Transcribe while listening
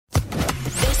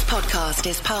podcast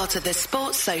is part of the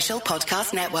Sports Social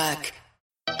Podcast Network.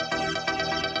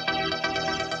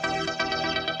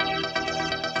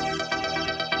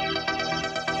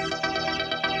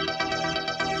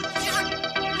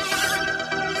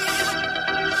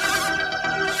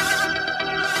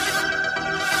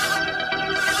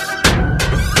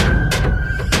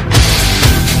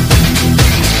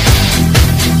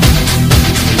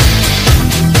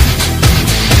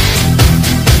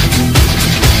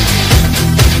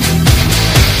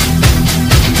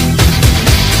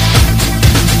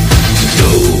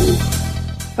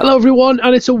 Hello everyone,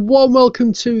 and it's a warm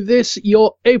welcome to this,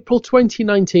 your April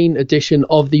 2019 edition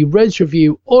of the Reds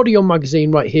Review audio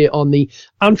magazine right here on the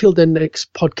Anfield Index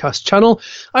podcast channel.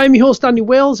 I am your host Andy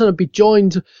Wales, and I'll be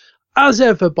joined as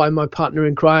ever by my partner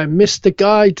in crime, Mr.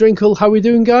 Guy Drinkle. How are we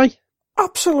doing, Guy?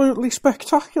 Absolutely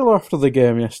spectacular after the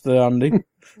game yesterday, Andy.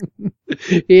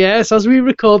 Yes, as we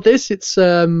record this, it's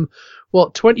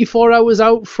 24 hours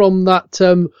out from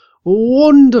that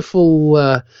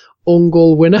wonderful own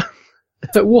goal winner.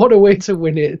 What a way to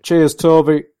win it. Cheers,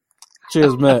 Toby.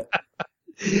 Cheers, mate.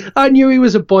 I knew he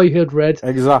was a boyhood Red.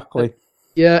 Exactly.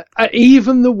 Yeah,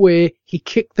 even the way he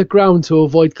kicked the ground to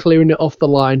avoid clearing it off the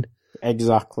line.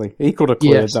 Exactly. He could have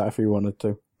cleared that if he wanted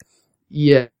to.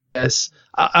 Yes.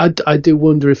 I do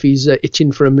wonder if he's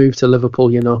itching for a move to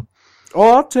Liverpool, you know.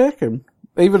 Oh, I'd take him.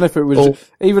 Even if it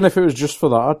was just for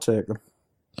that, I'd take him.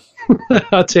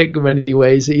 I'll take him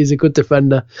anyways. He's a good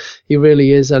defender. He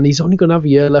really is. And he's only going to have a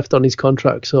year left on his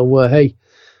contract. So, hey,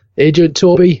 Agent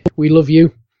Toby, we love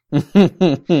you.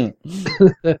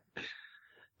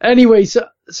 Anyway,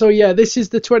 so yeah, this is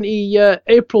the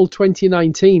April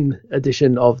 2019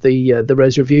 edition of the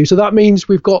Res Review. So that means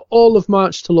we've got all of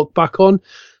March to look back on.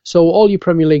 So all your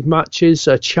Premier League matches,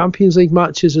 Champions League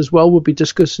matches as well. We'll be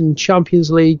discussing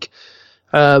Champions League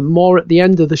more at the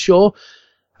end of the show.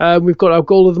 We've got our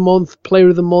goal of the month, player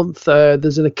of the month.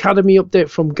 There's an academy update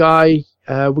from Guy.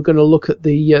 We're going to look at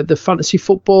the fantasy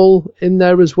football in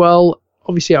there as well.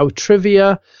 Obviously, our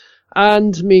trivia.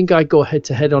 And me and Guy go head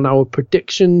to head on our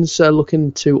predictions,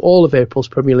 looking to all of April's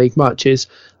Premier League matches.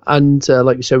 And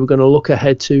like we said, we're going to look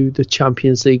ahead to the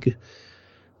Champions League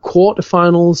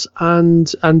quarterfinals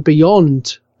and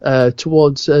beyond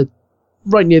towards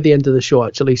right near the end of the show,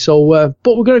 actually. So,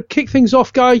 but we're going to kick things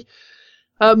off, Guy.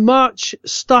 March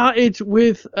started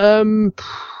with, what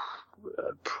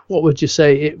would you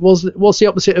say? What's the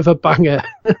opposite of a banger?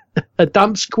 A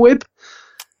damp squib?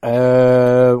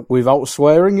 Without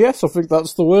swearing, yes, I think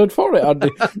that's the word for it, Andy.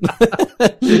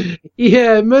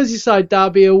 Yeah, Merseyside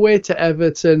derby away to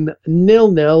Everton,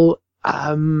 0-0.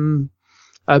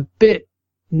 A bit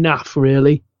naff,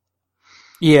 really.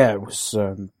 Yeah, it was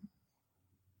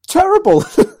terrible.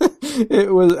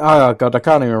 It was, oh God, I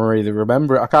can't even really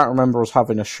remember it. I can't remember us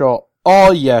having a shot.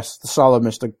 Oh yes, the Salah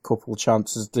missed a couple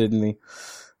chances, didn't he?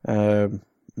 Yeah,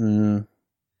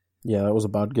 that was a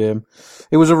bad game.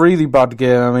 It was a really bad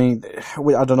game. I mean,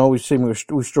 I don't know, we've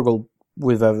struggled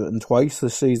with Everton twice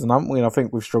this season, haven't we? And I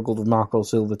think we've struggled with Marco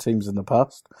Silva teams in the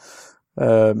past,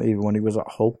 even when he was at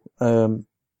Hull. Saying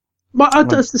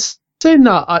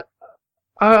that,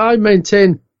 I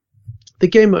maintain the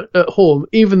game at home,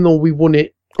 even though we won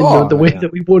it in the way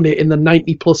that we won it in the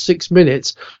 90 plus 6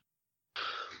 minutes,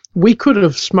 we could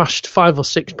have smashed 5 or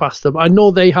 6 past them. I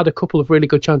know they had a couple of really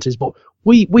good chances, but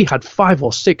we had 5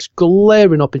 or 6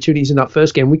 glaring opportunities in that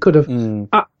first game. We could have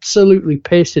absolutely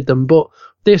pasted them, but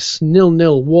this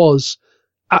 0-0 was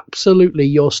absolutely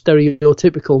your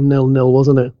stereotypical 0-0,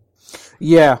 wasn't it?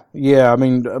 Yeah. I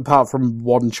mean, apart from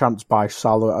one chance by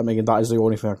Salah, I mean, that is the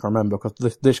only thing I can remember,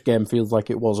 because this game feels like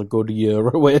it was a good year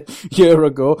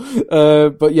ago.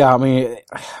 But yeah, I mean,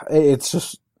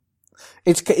 it's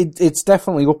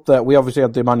definitely up there. We obviously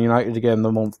had the Man United game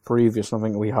the month previous, and I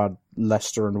think we had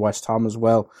Leicester and West Ham as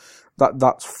well.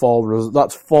 That's 4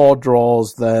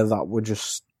 draws there that were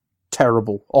just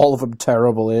terrible, all of them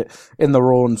terrible in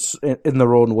their own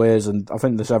ways, and I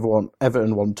think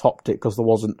Everton one topped it because there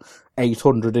wasn't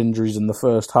 800 injuries in the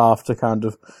first half to kind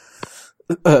of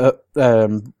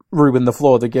ruin the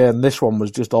flow of the game. This one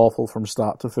was just awful from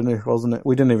start to finish, wasn't it?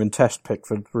 We didn't even test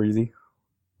Pickford really.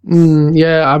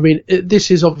 Yeah, I mean, this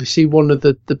is obviously one of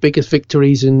the biggest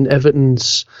victories in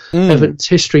Everton's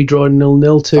history, drawing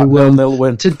 0-0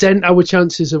 win to dent our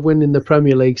chances of winning the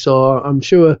Premier League. So I'm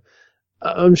sure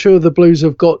the Blues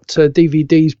have got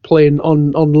DVDs playing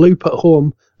on loop at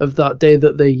home of that day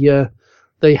that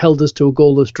they held us to a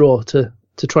goalless draw to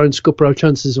try and scupper our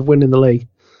chances of winning the league.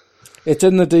 It's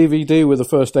in the DVD with the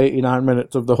first 89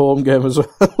 minutes of the home game as well.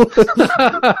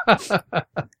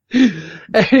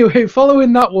 Anyway,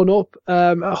 following that one up,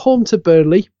 at home to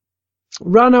Burnley,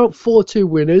 ran out 4-2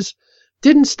 winners.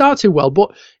 didn't start too well,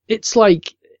 but it's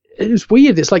like it was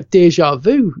weird. It's like deja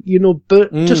vu,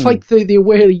 But just like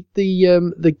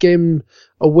the game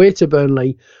away to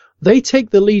Burnley, they take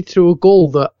the lead through a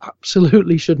goal that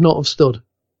absolutely should not have stood.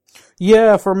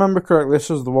 Yeah, if I remember correctly, this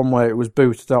was the one where it was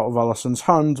booted out of Alisson's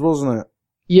hands, wasn't it?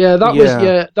 Yeah,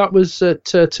 that was at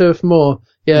Turf Moor.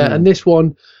 Yeah, and this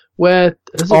one where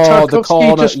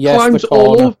Tarkowski just climbs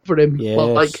all over him. Yes.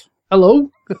 Like,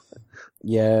 hello?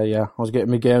 Yeah, I was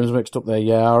getting my games mixed up there.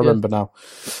 Yeah, I remember now.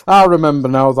 I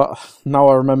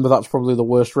remember that's probably the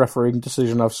worst refereeing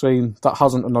decision I've seen. That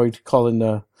hasn't annoyed Colin.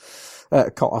 I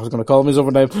was going to call him his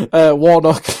other name,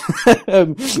 Warnock,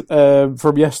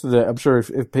 from yesterday. I'm sure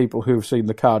if people who've seen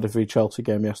the Cardiff v Chelsea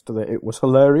game yesterday, it was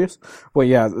hilarious. But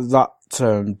yeah, that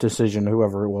decision,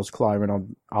 whoever it was climbing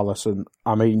on Alisson,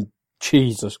 I mean,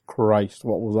 Jesus Christ,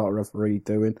 what was that referee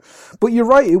doing? But you're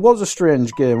right, it was a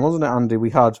strange game, wasn't it, Andy? We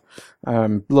had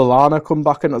Lallana come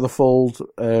back into the fold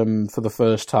for the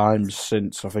first time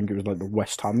since, I think it was like the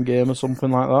West Ham game or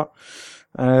something like that.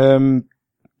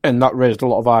 And that raised a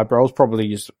lot of eyebrows, probably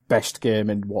his best game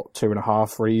in,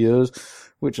 2.5, 3 years,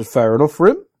 which is fair enough for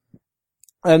him.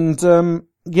 And,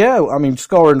 yeah, I mean,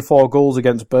 scoring 4 goals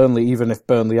against Burnley, even if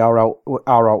Burnley are out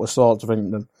of sorts, I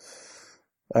think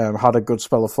had a good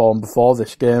spell of form before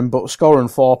this game, but scoring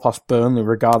 4 past Burnley,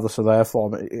 regardless of their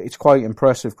form, it's quite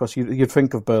impressive, because you'd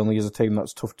think of Burnley as a team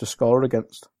that's tough to score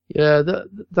against. Yeah,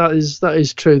 that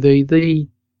is true.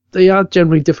 They are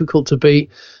generally difficult to beat,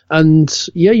 and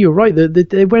yeah, you're right.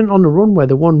 They went on a run where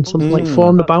they won something like 4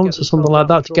 on the bounce or something like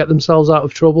that to get themselves out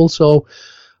of trouble. So,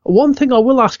 one thing I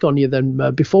will ask on you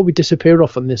then, before we disappear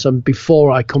off on this, and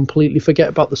before I completely forget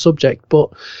about the subject, but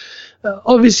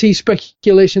obviously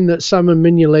speculation that Simon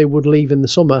Mignolet would leave in the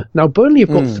summer. Now, Burnley have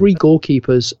got 3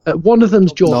 goalkeepers. One of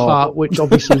them's Joe Hart, which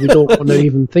obviously we don't want to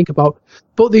even think about.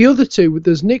 But the other 2,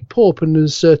 there's Nick Pope and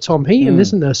there's Tom Heaton,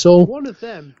 isn't there? So one of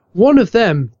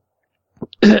them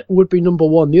would be number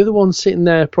 1. The other one's sitting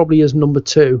there probably as number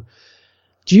 2.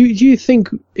 Do you think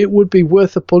it would be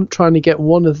worth a punt trying to get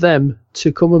one of them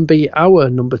to come and be our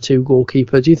number 2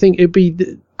 goalkeeper? Do you think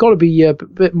it'd got to be a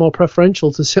bit more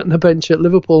preferential to sit on the bench at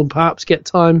Liverpool and perhaps get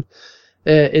time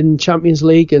in Champions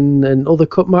League and other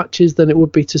cup matches than it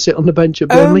would be to sit on the bench at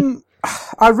Burnley?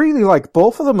 I really like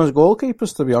both of them as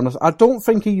goalkeepers, to be honest. I don't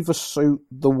think either suit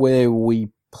the way we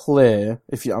play.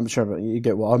 I'm sure you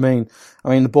get what I mean. I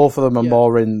mean, both of them are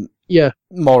more in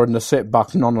the sit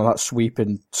back, none of that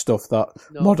sweeping stuff that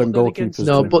modern goalkeepers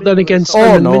do. But then again,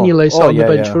 Simon Mignolet sat on the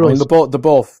bench for us. I mean, they're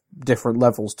both different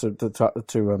levels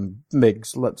to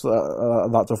Miggs. That's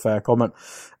a fair comment.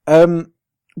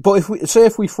 But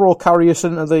if we throw Karius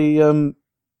into the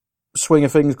swing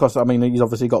of things, because I mean he's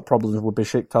obviously got problems with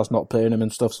Besiktas not paying him and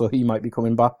stuff, so he might be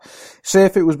coming back. Say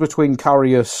if it was between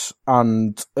Karius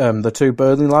and the 2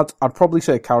 Burnley lads, I'd probably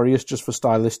say Karius just for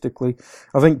stylistically.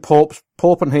 I think Pope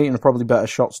and Heaton are probably better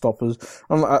shot stoppers.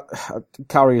 And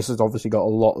Karius has obviously got a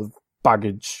lot of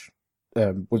baggage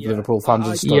with Liverpool fans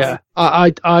and stuff. Yeah,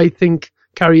 I think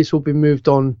Karius will be moved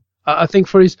on. I think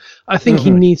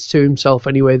he needs to himself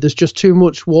anyway. There's just too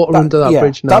much water under that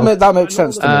bridge now. That makes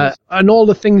sense to me. And all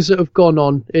the things that have gone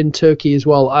on in Turkey as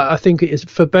well. I think it is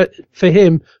for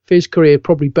him, for his career,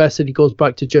 probably best that he goes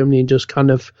back to Germany and just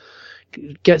kind of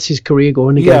gets his career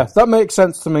going again. Yeah, that makes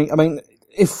sense to me. I mean,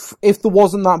 if there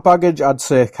wasn't that baggage, I'd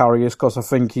say Karius, because I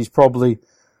think he's probably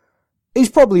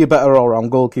a better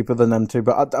all-round goalkeeper than them 2.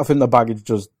 But I think the baggage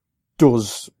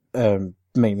does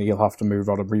mainly he'll have to move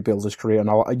on and rebuild his career.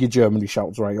 Now, your Germany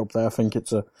shouts right up there. I think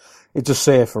it's a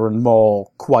safer and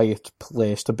more quiet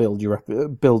place to build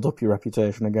up your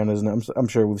reputation again, isn't it? I'm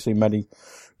sure we've seen many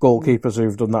goalkeepers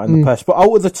who've done that in the past. But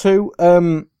out of the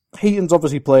 2, Heaton's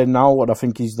obviously playing now, and I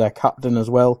think he's their captain as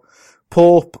well.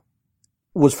 Pope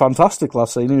was fantastic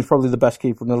last season. He was probably the best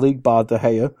keeper in the league, bar De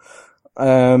Gea.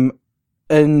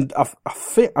 And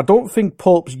I don't think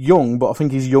Pope's young, but I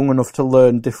think he's young enough to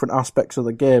learn different aspects of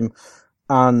the game.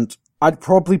 And I'd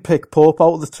probably pick Pope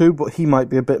out of the 2, but he might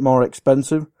be a bit more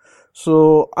expensive.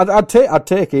 So I'd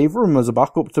take either of them as a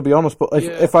backup, to be honest. But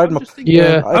if I had my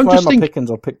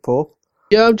pickings, I'd pick Pope.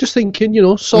 Yeah, I'm just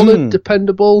thinking, solid,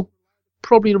 dependable,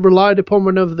 probably relied upon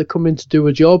whenever they come in to do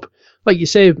a job. Like you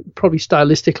say, probably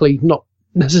stylistically not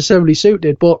necessarily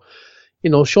suited, but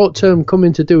short term come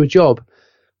in to do a job.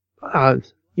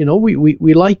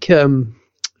 We like a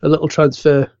little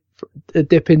transfer. A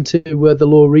dip into the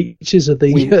lower reaches of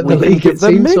the league, it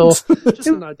seems. So,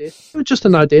 just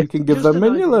an idea. You can give them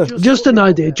Mignolet. Just an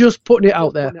idea. Just putting it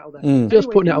out there.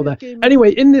 Putting it out there.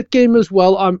 Anyway, in the game as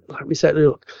well, like we said,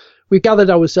 look, we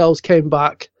gathered ourselves, came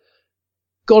back,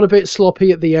 got a bit sloppy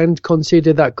at the end,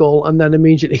 conceded that goal, and then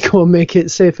immediately go and make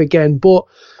it safe again. But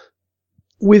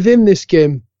within this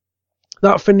game,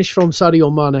 that finish from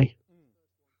Sadio Mane,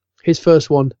 his first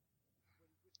one,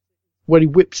 where he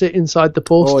whips it inside the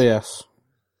post. Oh, yes.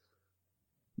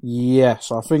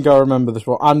 Yes, I think I remember this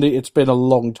one. Andy, it's been a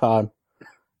long time.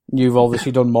 You've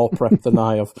obviously done more prep than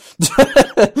I have.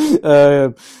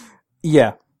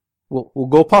 Yeah. We'll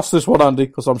go past this one, Andy,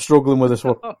 because I'm struggling with this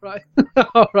one. All right.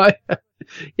 All right.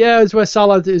 Yeah, it's where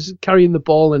Salah is carrying the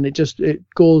ball and it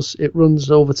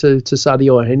runs over to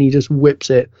Sadio and he just whips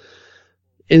it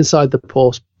inside the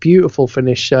post. Beautiful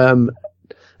finish. And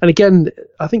again,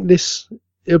 I think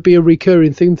it'll be a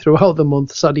recurring theme throughout the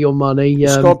month, Sadio Mane.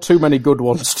 He's got too many good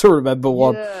ones to remember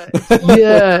one.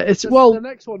 Yeah, it's the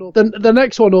next one up. The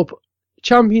next one up,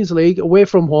 Champions League, away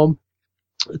from home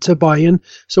to Bayern.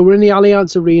 So we're in the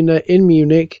Allianz Arena in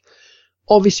Munich.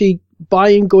 Obviously,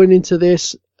 Bayern going into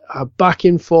this are back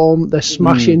in form. They're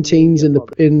smashing teams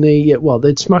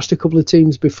they'd smashed a couple of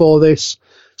teams before this.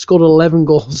 Scored 11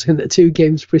 goals in the 2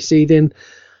 games preceding.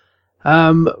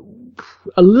 A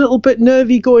little bit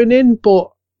nervy going in,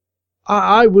 but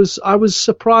I was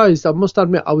surprised. I must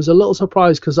admit, I was a little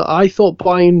surprised because I thought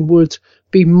Bayern would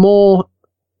be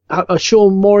show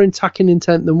more attacking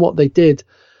intent than what they did.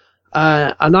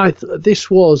 And this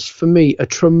was, for me, a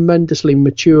tremendously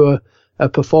mature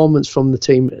performance from the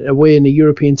team away in a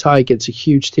European tie against a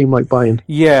huge team like Bayern.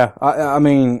 Yeah, I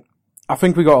mean, I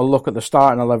think we got to look at the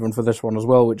starting 11 for this one as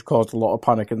well, which caused a lot of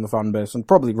panic in the fan base, and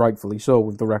probably rightfully so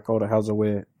with the record it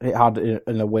had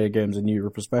in away games in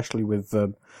Europe, especially with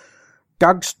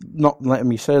Gag's not letting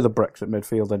me say the Brexit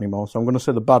midfield anymore, so I'm going to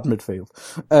say the bad midfield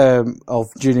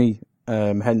of Gini,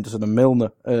 Henderson and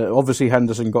Milner. Obviously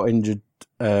Henderson got injured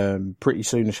pretty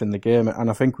soonish in the game,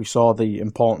 and I think we saw the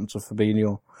importance of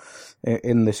Fabinho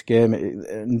in this game.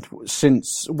 And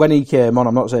since when he came on,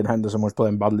 I'm not saying Henderson was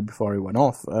playing badly before he went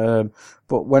off,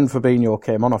 but when Fabinho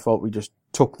came on, I thought we just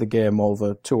took the game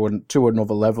over to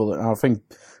another level. And I think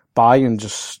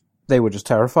Bayern they were just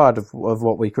terrified of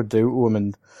what we could do to them.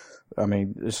 And I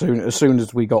mean, as soon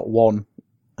as we got one,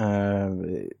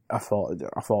 I thought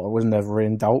it was never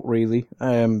in doubt really.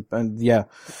 And yeah,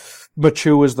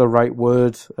 mature is the right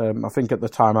word. I think at the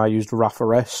time I used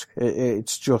Rafa-esque.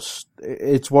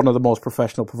 It's one of the most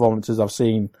professional performances I've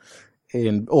seen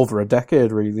in over a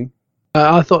decade, really.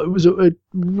 I thought it was a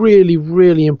really,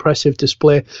 really impressive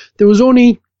display. There was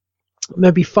only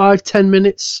maybe 5-10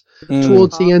 minutes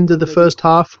towards the end of the first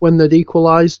half when they'd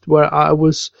equalised where I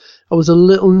was a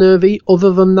little nervy.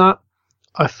 Other than that,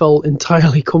 I felt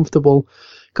entirely comfortable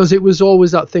because it was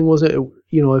always that thing, wasn't it?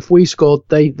 If we scored,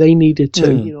 they needed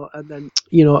 2,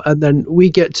 and then we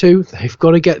get 2, they've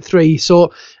got to get 3.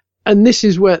 So, and this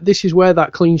is where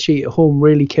that clean sheet at home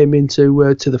really came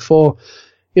into to the fore.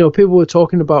 People were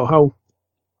talking about how,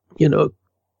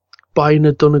 Bayern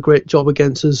had done a great job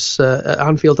against us at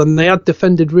Anfield, and they had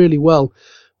defended really well.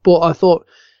 But I thought,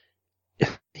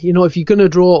 if you're going to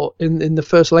draw in the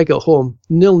first leg at home,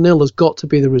 0-0 has got to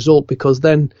be the result, because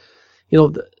then,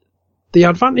 the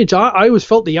advantage, I always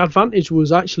felt the advantage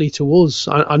was actually to us.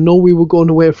 I know we were going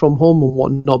away from home and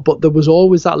whatnot, but there was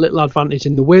always that little advantage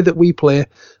in the way that we play,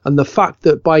 and the fact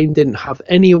that Bayern didn't have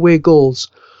any away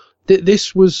goals.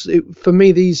 For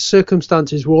me, these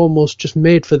circumstances were almost just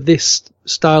made for this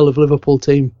style of Liverpool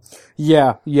team.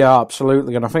 Yeah,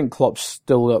 absolutely. And I think Klopp's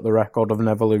still got the record of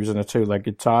never losing a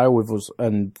 2-legged tie with us.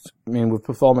 And I mean, with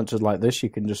performances like this, you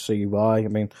can just see why. I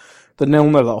mean, the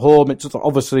 0-0 at home, it's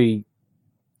obviously,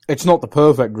 it's not the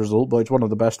perfect result, but it's one of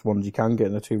the best ones you can get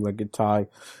in a 2-legged tie.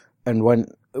 And when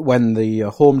the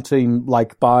home team,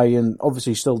 like Bayern,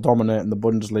 obviously still dominating the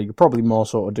Bundesliga, probably more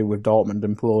so to do with Dortmund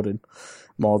imploding,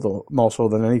 more so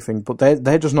than anything. But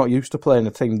they're just not used to playing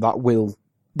a team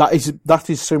that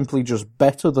is simply just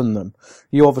better than them.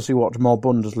 You obviously watch more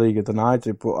Bundesliga than I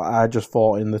do, but I just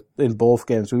thought in both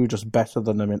games we were just better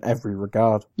than them in every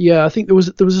regard. Yeah, I think there was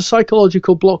a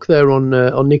psychological block there on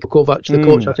Niko Kovac, the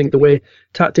coach. I think the way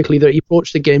tactically that he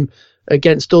approached the game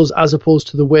against us, as opposed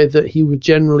to the way that he would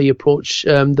generally approach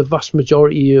the vast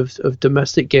majority of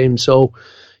domestic games. So,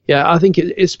 yeah, I think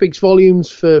it speaks volumes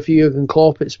for Jurgen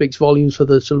Klopp. It speaks volumes for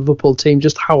the Liverpool team,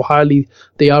 just how highly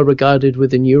they are regarded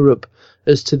within Europe,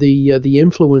 as to the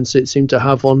influence it seemed to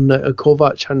have on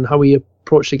Kovac and how he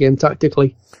approached the game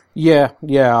tactically. Yeah,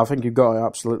 I think you've got it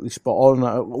absolutely spot on.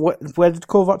 Where did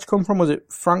Kovac come from? Was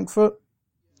it Frankfurt?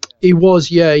 He was,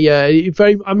 yeah.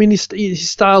 His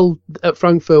style at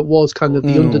Frankfurt was kind of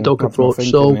the underdog approach.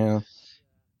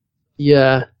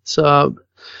 So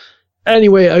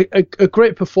anyway, a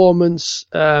great performance,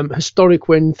 historic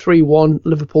win, 3-1,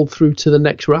 Liverpool through to the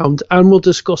next round, and we'll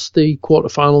discuss the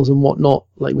quarterfinals and whatnot,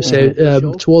 like we say,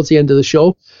 towards the end of the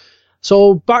show.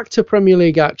 So back to Premier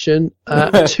League action.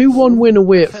 2-1 win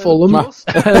away at Fulham.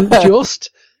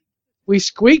 We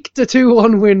squeaked a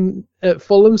 2-1 win at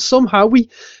Fulham. Somehow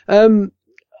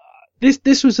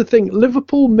this was the thing.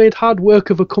 Liverpool made hard work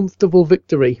of a comfortable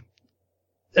victory.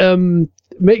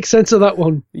 Make sense of that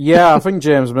one. Yeah, I think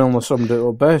James Milner summed it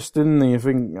up best, didn't he? I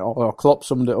think or Klopp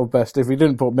summed it up best. If he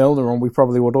didn't put Milner on, we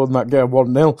probably would have won that game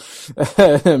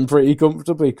 1-0 pretty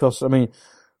comfortably. Because, I mean,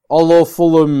 although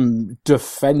Fulham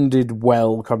defended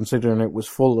well, considering it was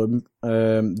Fulham,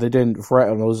 they didn't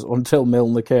threaten us until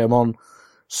Milner came on,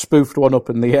 spoofed one up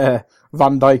in the air.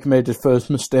 Van Dijk made his first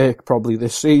mistake probably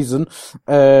this season,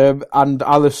 and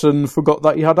Alisson forgot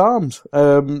that he had arms,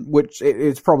 which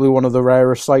it's probably one of the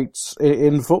rarest sights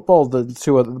in football,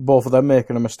 both of them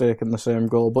making a mistake in the same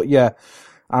goal. But yeah,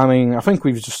 I mean, I think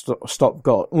we've just got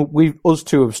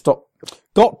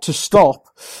to stop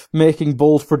making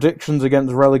bold predictions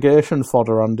against relegation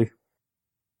fodder, Andy.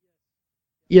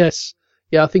 Yes.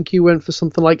 Yeah, I think you went for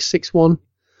something like 6-1.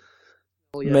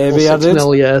 Yeah, maybe I did.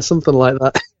 Yeah, something like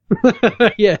that.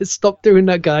 Yeah, stop doing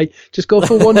that, guy. Just go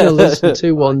for 1-0s and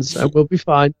 2-1s, and we'll be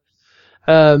fine.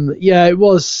 Yeah, it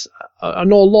was. I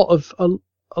know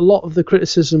a lot of the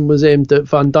criticism was aimed at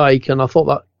Van Dijk, and I thought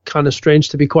that kind of strange,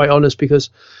 to be quite honest, because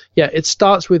yeah, it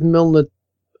starts with Milner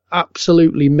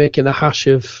absolutely making a hash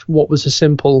of what was a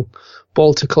simple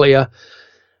ball to clear.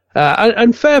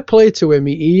 And fair play to him.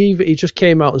 He just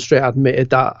came out and straight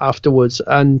admitted that afterwards.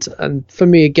 And for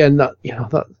me, again,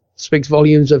 that speaks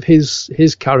volumes of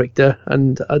his character.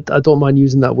 And I don't mind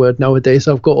using that word nowadays.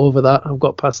 I've got over that. I've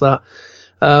got past that.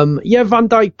 Yeah, Van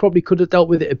Dijk probably could have dealt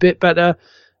with it a bit better,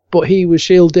 but he was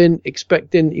shielding,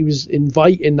 he was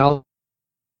inviting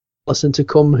Alisson to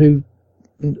come, who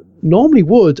normally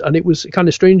would, and it was kind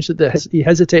of strange that he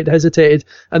hesitated,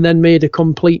 and then made a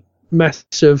complete mess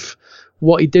of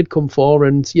what he did come for.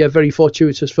 And yeah, very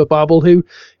fortuitous for Babel, who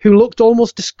looked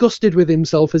almost disgusted with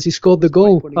himself as he scored the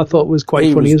goal. I thought was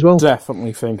quite funny as well.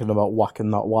 Definitely thinking about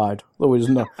whacking that wide. There was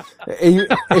no.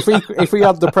 If he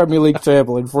had the Premier League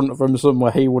table in front of him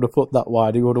somewhere, he would have put that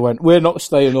wide. He would have went, "We're not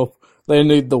staying up. They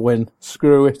need the win.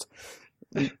 Screw it.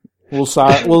 We'll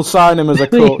sign him as a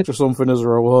coach or something as a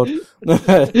reward."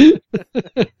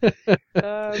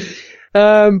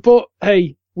 But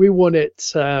hey, we won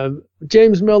it.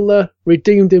 James Milner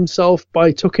redeemed himself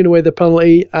by tucking away the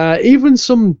penalty. Even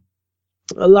some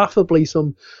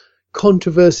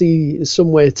controversy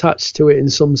somewhere attached to it in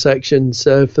some sections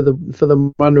for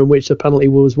the manner in which the penalty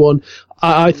was won.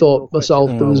 I thought myself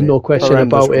there was no question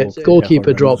about it.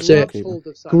 Goalkeeper drops it,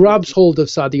 grabs hold of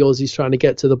Sadio as he's trying to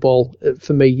get to the ball.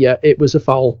 For me, yeah, it was a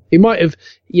foul. He might have,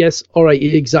 yes, all right,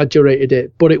 he exaggerated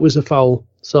it, but it was a foul.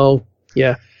 So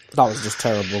yeah, that was just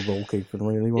terrible goalkeeping,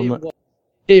 really, wasn't it?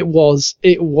 It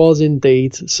was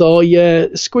indeed. So yeah,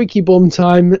 squeaky bum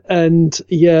time, and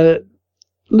yeah,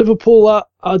 Liverpool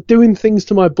are doing things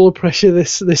to my blood pressure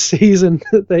this season.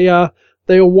 They are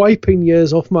wiping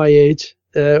years off my age.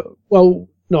 Well,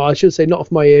 no, I should say not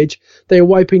off my age. They are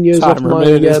wiping years off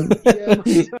my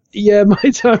my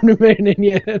time remaining.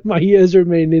 Yeah, my years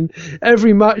remaining.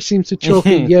 Every match seems to choke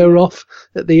a year off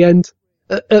at the end.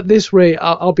 At this rate,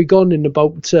 I'll be gone in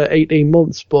about 18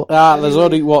 months. But there's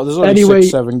only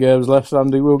 6-7 games left,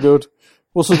 Andy. We're good.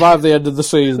 We'll survive the end of the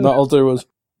season. That'll do us.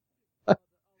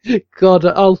 God,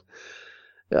 I'll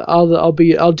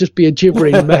just be a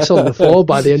gibbering mess on the floor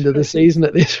by the end of the season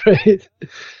at this rate.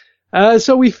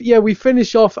 So we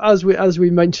finish off as we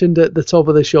mentioned at the top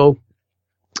of the show,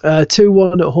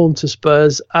 2-1 at home to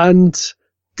Spurs, and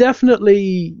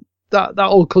definitely that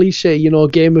old cliche,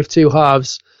 game of two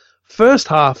halves. First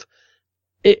half,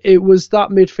 it was that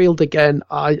midfield again.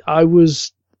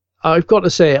 I've got to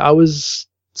say, I was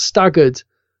staggered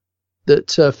that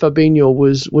Fabinho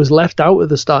was left out of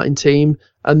the starting team,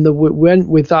 and went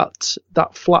with that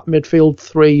flat midfield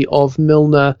three of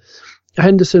Milner,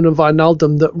 Henderson and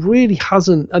Wijnaldum that really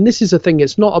hasn't. And this is the thing;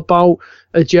 it's not about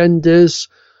agendas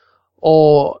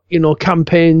or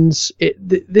campaigns.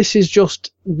 This is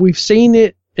just, we've seen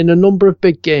it in a number of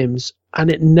big games,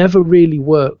 and it never really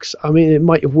works. I mean, it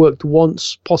might have worked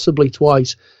once, possibly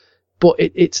twice, but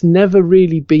it's never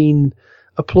really been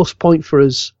a plus point for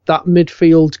us, that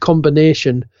midfield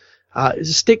combination.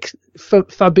 Stick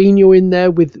Fabinho in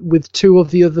there with two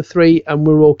of the other three and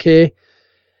we're okay.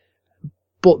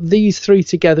 But these three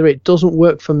together, it doesn't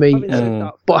work for me.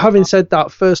 Having said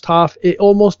that, first half, it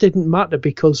almost didn't matter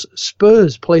because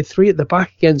Spurs played three at the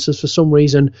back against us for some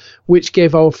reason, which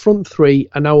gave our front three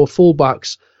and our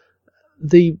fullbacks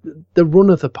the run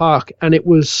of the park. And it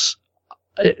was,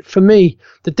 for me,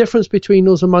 the difference between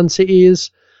us and Man City is,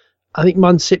 I think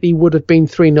Man City would have been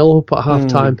 3-0 up at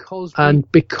half-time. And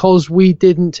because we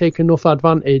didn't take enough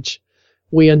advantage,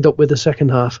 we end up with the second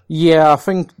half. Yeah, I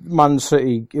think Man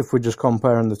City, if we're just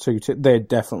comparing the two, they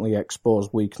definitely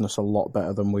expose weakness a lot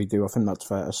better than we do. I think that's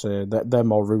fair to say. They're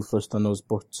more ruthless than us,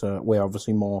 but we're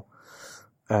obviously more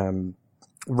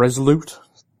resolute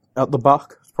at the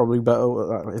back. It's probably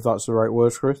better, if that's the right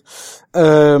word for it.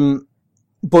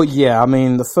 But yeah, I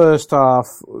mean, the first half,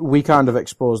 we kind of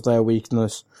exposed their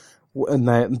weakness, and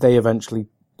they eventually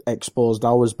exposed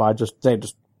ours by they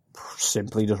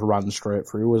simply ran straight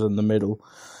through us in the middle.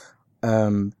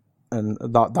 And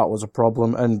that was a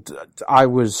problem. And I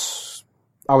was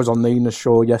on Nina's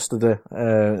show yesterday.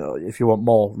 If you want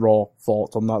more raw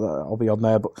thoughts on that, I'll be on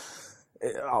there, but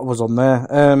I was on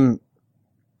there.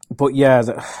 But yeah,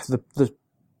 the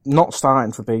not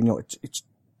starting Fabinho, it's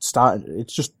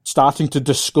just starting to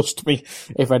disgust me,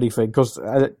 if anything, because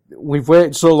we've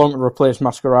waited so long to replace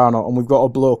Mascherano, and we've got a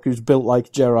bloke who's built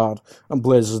like Gerrard and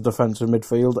plays as defensive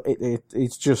midfield.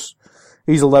 It's just,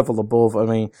 he's a level above. I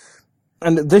mean,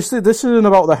 and this isn't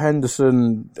about the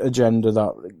Henderson agenda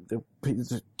that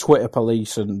the Twitter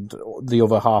police and the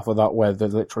other half of that, where they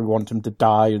literally want him to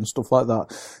die and stuff like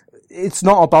that. It's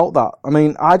not about that. I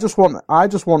mean, I just want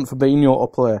Fabinho to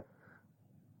play.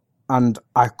 And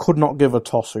I could not give a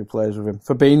toss who plays with him.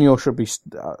 Fabinho should be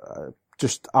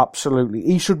just absolutely...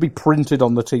 He should be printed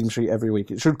on the team sheet every week.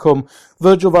 It should come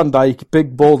Virgil van Dijk,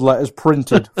 big bold letters,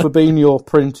 printed. Fabinho,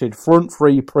 printed. Front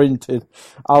three, printed.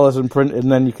 Alisson, printed.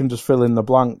 And then you can just fill in the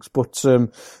blanks. But,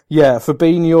 yeah,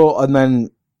 Fabinho, and then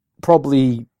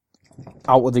probably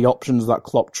out of the options that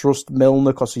Klopp trust,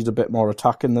 Milner, because he's a bit more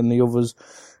attacking than the others.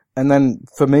 And then,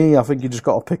 for me, I think you just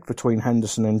got to pick between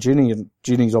Henderson and Gini, and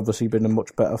Gini's obviously been in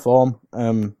much better form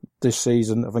this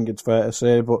season, I think it's fair to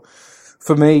say, but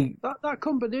for me... That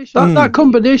combination of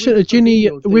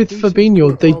Gini with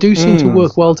Fabinho, they do seem to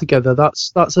work well together.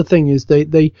 That's the thing, is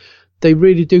they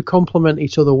really do complement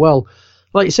each other well.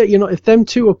 Like you said, if them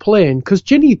two are playing, because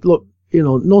Gini, look,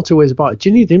 no two ways about it,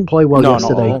 Gini didn't play well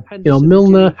yesterday.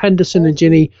 Milner, Henderson and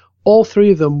Gini, all three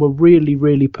of them were really,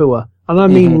 really poor. And I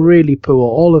mean really poor,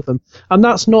 all of them. And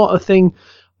that's not a thing...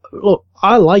 Look,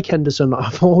 I like Henderson.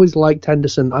 I've always liked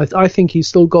Henderson. I think he's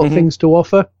still got things to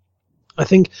offer. I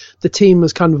think the team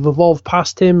has kind of evolved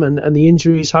past him, and the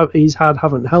injuries he's had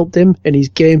haven't helped him in his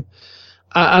game.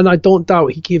 And I don't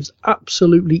doubt he gives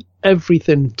absolutely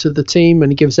everything to the team,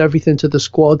 and he gives everything to the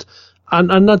squad.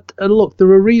 And look, there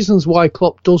are reasons why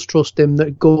Klopp does trust him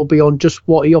that go beyond just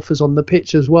what he offers on the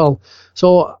pitch as well.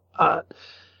 So...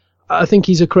 I think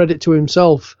he's a credit to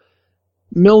himself.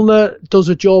 Milner does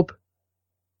a job,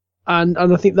 and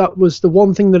I think that was the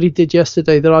one thing that he did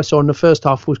yesterday that I saw in the first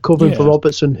half, was covering for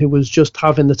Robertson, who was just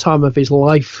having the time of his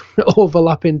life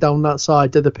overlapping down that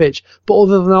side of the pitch. But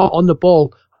other than that, on the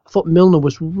ball, I thought Milner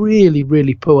was really,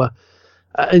 really poor.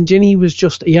 And Gini was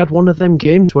he had one of them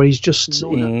games where he's just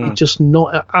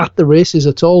not at the races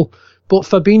at all. But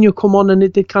Fabinho come on, and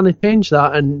it did kind of change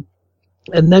that, and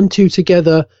them two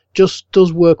together just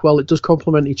does work well. It does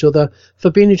complement each other.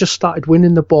 Fabinho just started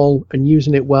winning the ball and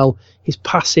using it well. His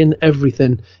passing,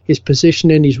 everything, his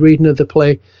positioning, his reading of the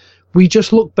play. We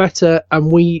just look better, and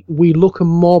we look a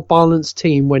more balanced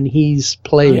team when he's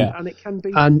playing. Yeah. And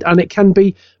it can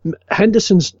be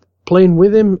Henderson's playing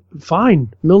with him,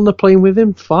 fine. Milner playing with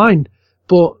him, fine.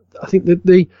 But I think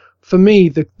that for me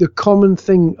the common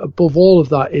thing above all of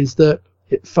that is that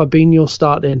Fabinho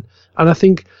starting, and I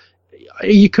think.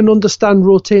 You can understand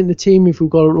rotating the team if we've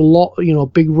got a lot,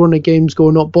 big run of games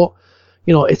going up, but,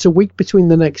 it's a week between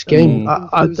the next game.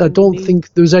 I don't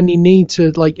think there's any need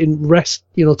to, rest,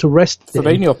 to rest.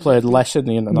 Fabinho played less in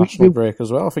the international break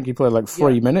as well. I think he played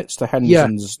 3 minutes to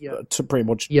Henderson's to pretty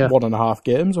much 1.5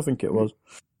 games, I think it was.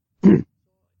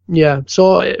 Yeah,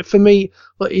 so for me,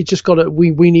 you just got to.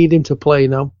 We need him to play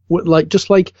now. Just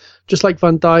like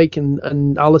Van Dijk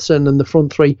and Alisson and the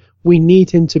front three, we need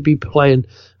him to be playing,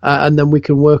 and then we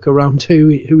can work around who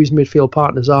his midfield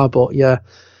partners are. But yeah,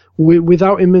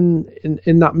 without him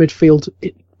in that midfield,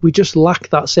 we just lack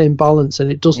that same balance, and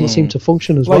it doesn't seem to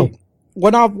function as well.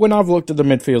 When I've looked at the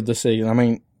midfield this season, I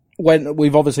mean, when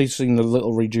we've obviously seen the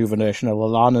little rejuvenation of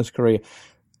Lallana's career,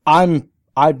 I've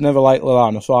never liked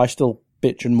Lallana, so I still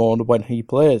bitch and moan when he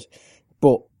plays.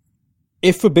 But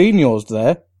if Fabinho's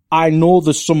there, I know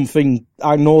there's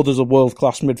a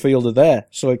world-class midfielder there,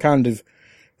 so it kind of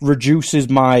reduces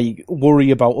my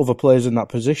worry about other players in that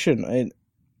position. And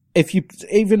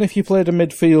even if you played a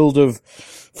midfield of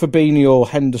Fabinho,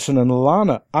 Henderson and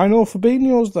Lallana, I know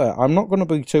Fabinho's there. I'm not going to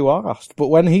be too arsed. But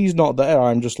when he's not there,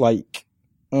 I'm just like,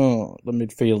 oh, the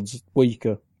midfield's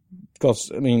weaker.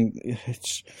 Because, I mean,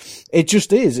 it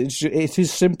just is. It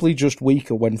is simply just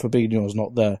weaker when Fabinho's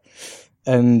not there.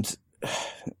 And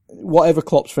whatever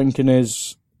Klopp's thinking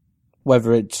is,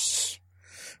 whether it's,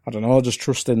 I don't know, just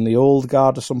trusting the old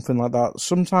guard or something like that,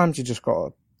 sometimes you just got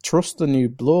to trust the new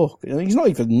bloke. He's not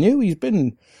even new. He's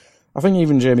been, I think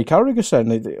even Jamie Carragher said,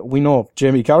 we know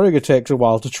Jamie Carragher takes a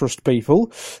while to trust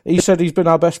people. He said he's been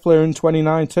our best player in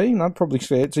 2019. I'd probably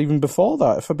say it's even before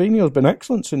that. Fabinho's been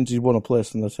excellent since he's won a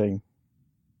place in the team.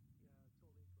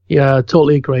 Yeah, I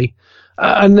totally agree.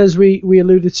 And as we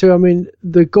alluded to, I mean,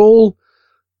 the goal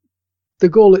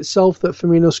itself that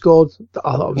Firmino scored,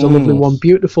 I thought it was a lovely one.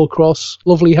 Beautiful cross,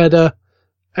 lovely header,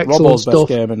 excellent Robbo's stuff.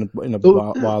 Best game in a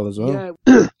while as well.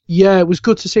 Yeah, it was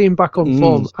good to see him back on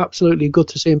form. Absolutely good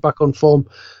to see him back on form.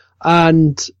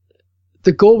 And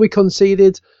the goal we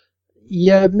conceded,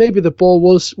 yeah, maybe the ball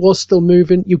was still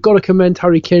moving. You've got to commend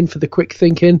Harry Kane for the quick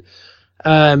thinking.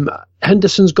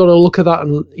 Henderson's got to look at that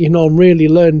and really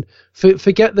learn.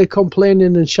 Forget the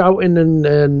complaining and shouting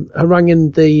and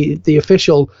haranguing the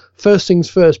official. First things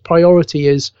first, priority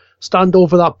is stand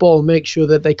over that ball, make sure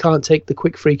that they can't take the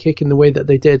quick free kick in the way that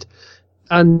they did.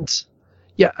 And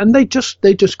yeah, and they just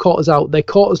caught us out. They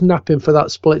caught us napping for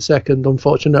that split second,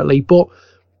 unfortunately. But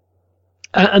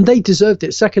and they deserved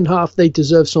it. Second half, they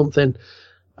deserved something.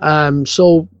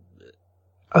 So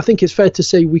I think it's fair to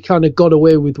say we kind of got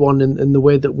away with one in the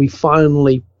way that we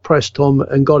finally pressed home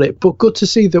and got it. But good to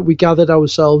see that we gathered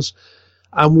ourselves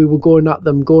and we were going at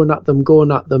them.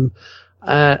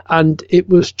 And it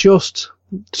was just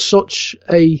such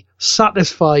a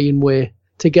satisfying way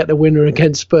to get a winner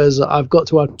against Spurs that I've got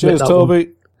to admit. Cheers,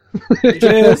 Toby.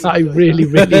 Cheers. I really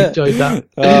enjoyed that.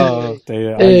 Oh,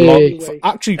 dear.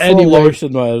 Actually, for Loris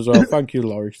in there as well. Thank you,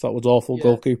 Loris. That was awful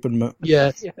goalkeeping, mate.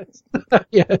 Yes.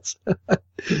 Yes.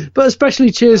 But especially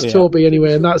cheers, Toby,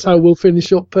 anyway. And that's how we'll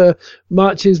finish up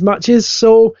matches.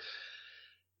 So,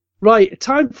 right,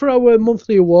 time for our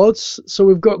monthly awards. So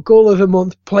we've got Goal of the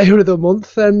Month, Player of the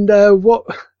Month. And what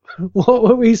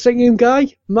were we singing,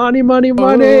 Guy? Money, money,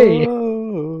 money.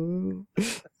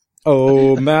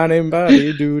 Oh, Mane,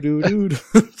 do.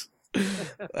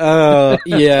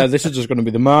 Yeah, this is just going to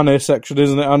be the Mane section,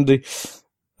 isn't it, Andy?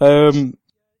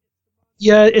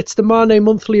 Yeah, it's the Mane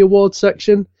monthly award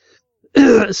section.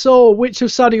 So, which of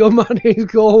Sadio Mane's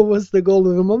goal was the goal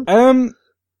of the month?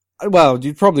 Well,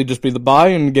 you'd probably just be the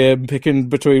Bayern game, picking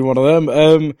between one of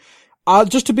them.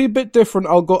 Just to be a bit different,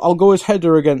 I'll go as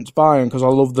header against Bayern because I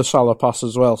love the Salah pass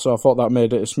as well. So I thought that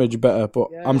made it a smidge better. But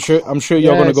yes. I'm sure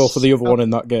you're going to go for the other one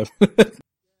in that game.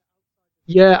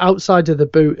 Yeah, outside of the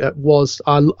boot it was.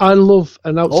 I love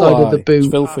an outside of the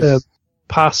boot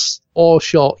pass or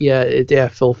shot. Yeah,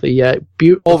 filthy. Yeah,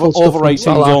 beautiful stuff. Over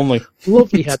 18s only.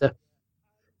 Lovely header.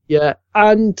 Yeah,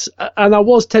 and I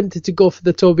was tempted to go for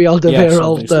the Toby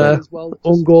Alderweireld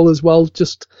own goal as well,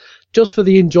 just for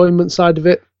the enjoyment side of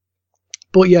it.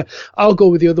 But yeah, I'll go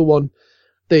with the other one,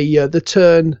 the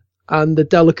turn and the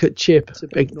delicate chip to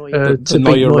Big Neuer. To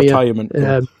Neuer retirement.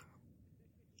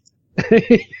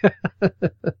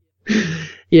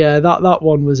 Yeah, that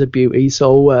one was a beauty.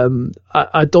 So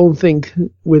I don't think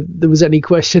there was any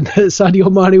question that Sadio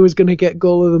Mane was going to get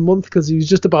goal of the month because he was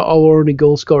just about our only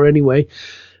goal scorer anyway.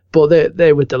 But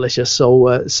they were delicious. So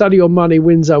Sadio Mane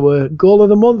wins our goal of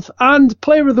the month and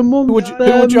player of the month. Who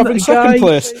would you have in second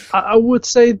place? I would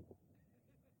say.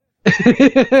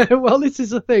 Well, this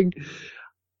is the thing.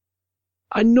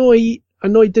 I know he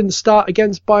didn't start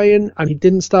against Bayern and he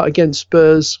didn't start against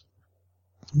Spurs,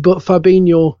 but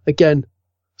Fabinho again,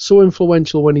 so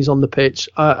influential when he's on the pitch.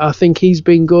 I think he's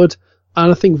been good,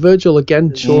 and I think Virgil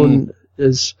again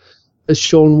has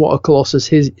shown what a colossus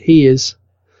he is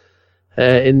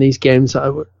in these games.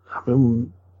 I'm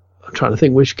trying to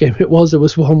think which game it was. There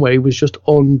was one where he was just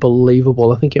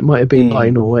unbelievable. I think it might have been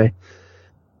Bayern away.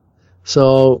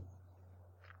 So.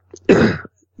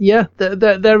 Yeah,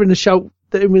 they're in a shout.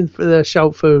 They're in for their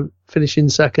shout for finishing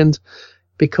second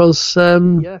because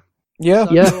Sadio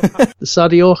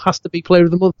has to be player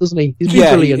of the month, doesn't he? He's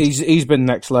been brilliant. He's been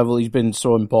next level. He's been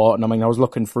so important. I mean, I was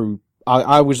looking through.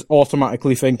 I was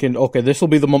automatically thinking, okay, this will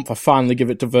be the month I finally give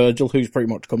it to Virgil, who's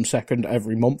pretty much come second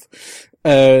every month.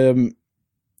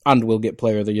 And will get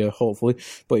player of the year, hopefully.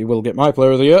 But he will get my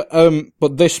player of the year.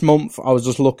 But this month, I was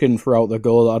just looking throughout the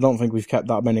goal. I don't think we've kept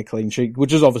that many clean sheets,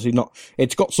 which is obviously not...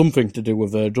 It's got something to do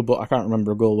with Virgil, but I can't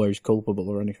remember a goal where he's culpable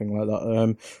or anything like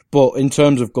that. But in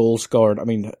terms of goals scored, I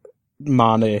mean,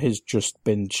 Mane has just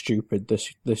been stupid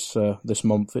this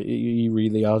month. He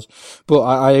really has. But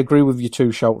I agree with your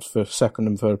two shouts for second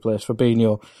and third place.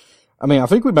 Fabinho, I mean, I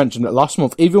think we mentioned it last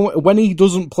month. Even when he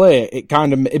doesn't play,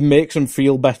 it makes him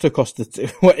feel better because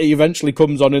he eventually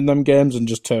comes on in them games and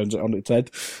just turns it on its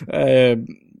head.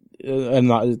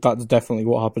 And that's definitely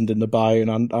what happened in the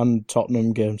Bayern and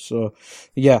Tottenham games. So,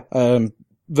 yeah,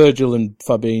 Virgil and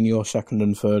Fabinho second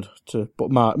and third,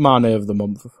 but Mane of the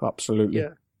month, absolutely.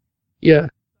 Yeah.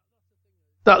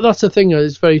 That's the thing.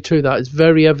 It's very true. That it's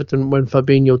very evident when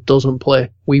Fabinho doesn't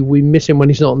play. We miss him when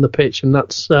he's not on the pitch, and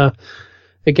that's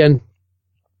again.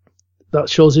 That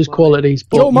shows his qualities.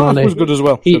 But Joe Mark was good as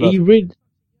well.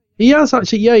 He has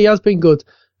actually, he has been good.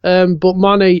 But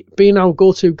Mane being our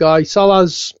go-to guy,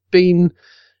 Salah's been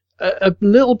a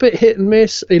little bit hit and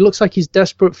miss. He looks like he's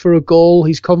desperate for a goal.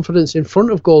 His confidence in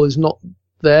front of goal is not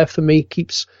there for me.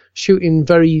 Keeps shooting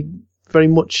very, very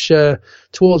much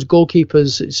towards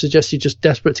goalkeepers. It suggests he's just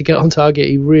desperate to get on target.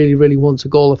 He really, really wants a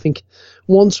goal. I think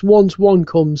once one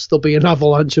comes, there'll be an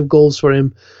avalanche of goals for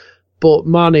him. But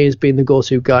Mane has been the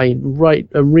go-to guy, right,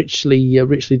 and richly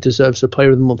deserves the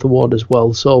Player of the Month award as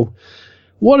well. So,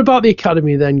 what about the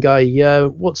academy then, Guy?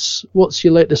 What's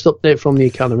your latest update from the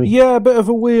academy? Yeah, a bit of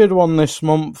a weird one this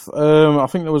month. I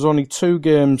think there was only 2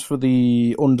 games for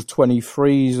the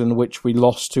under-23s in which we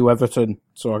lost to Everton,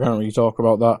 so I can't really talk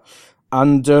about that.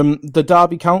 And the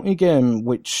Derby County game,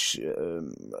 which,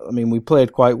 we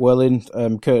played quite well in.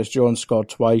 Curtis Jones scored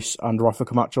twice and Rafa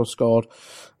Camacho scored.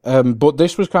 But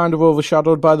this was kind of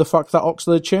overshadowed by the fact that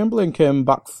Oxlade-Chamberlain came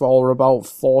back for about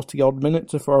 40-odd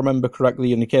minutes, if I remember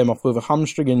correctly, and he came off with a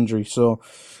hamstring injury. So,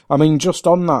 just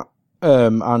on that,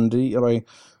 Andy,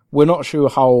 we're not sure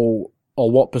how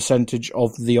or what percentage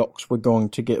of the Ox we're going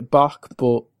to get back,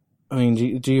 but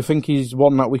do you think he's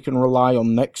one that we can rely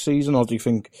on next season, or do you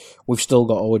think we've still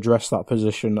got to address that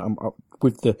position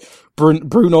with the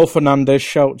Bruno Fernandes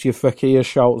shout, your Fekir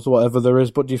shouts, whatever there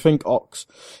is? But do you think Ox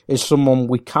is someone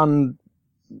we can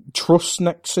trust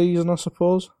next season, I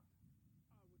suppose?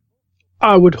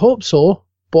 I would hope so,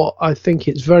 but I think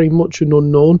it's very much an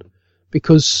unknown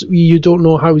because you don't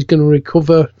know how he's going to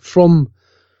recover from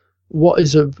what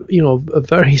is a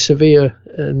very severe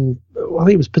and I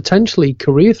think it was potentially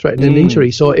career-threatening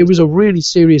injury. So it was a really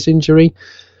serious injury.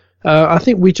 I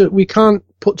think we can't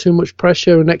put too much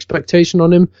pressure and expectation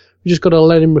on him. We just got to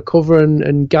let him recover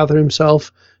and gather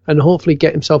himself and hopefully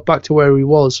get himself back to where he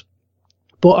was.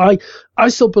 But I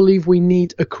still believe we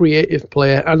need a creative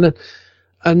player,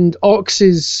 and Ox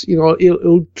is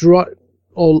he'll drive.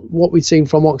 Or what we'd seen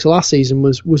from Ox last season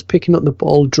was picking up the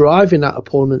ball, driving at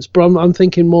opponents. But I'm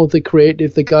thinking more the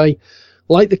creative, the guy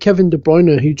like the Kevin De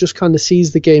Bruyne who just kind of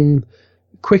sees the game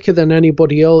quicker than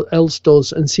anybody else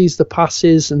does and sees the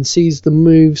passes and sees the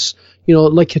moves,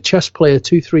 like a chess player,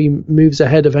 2-3 moves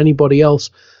ahead of anybody else.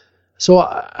 So,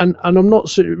 and I'm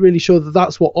not really sure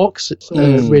that's what Ox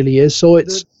really is. So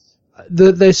it's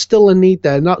there's still a need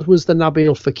there, and that was the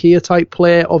Nabil Fekir type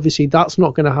player. Obviously, that's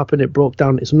not going to happen. It broke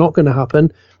down. It's not going to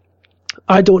happen.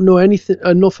 I don't know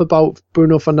enough about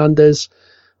Bruno Fernandes.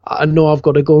 I know I've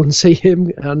got to go and see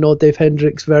him. I know Dave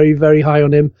Hendrick's very, very high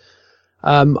on him.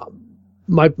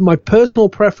 My personal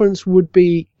preference would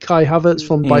be Kai Havertz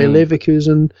from Bayer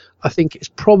Leverkusen. I think it's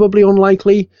probably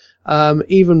unlikely.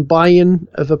 Even Bayern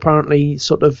have apparently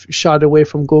sort of shied away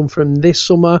from going for him this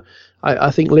summer.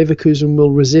 I think Leverkusen will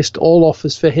resist all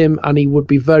offers for him, and he would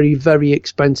be very, very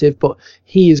expensive, but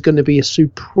he is going to be a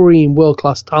supreme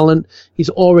world-class talent.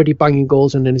 He's already banging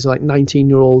goals, and then he's like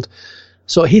 19-year-old.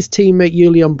 So his teammate,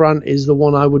 Julian Brandt, is the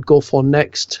one I would go for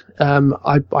next.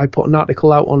 I put an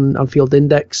article out on Anfield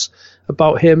Index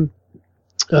about him.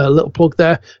 A little plug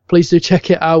there. Please do check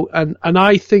it out. And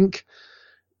I think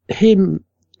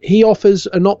he offers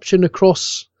an option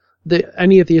across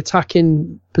any of the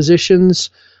attacking positions.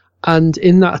 And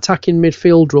in that attacking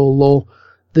midfield role, though,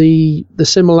 the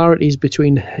similarities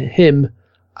between him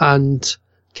and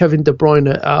Kevin De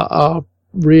Bruyne are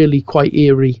really quite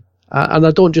eerie. And I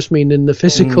don't just mean in the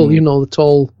physical, the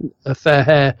tall, fair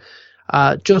hair.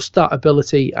 Just that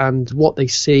ability and what they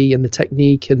see and the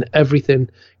technique and everything,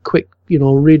 quick,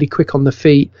 really quick on the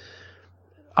feet.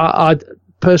 I'd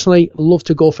personally love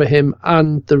to go for him,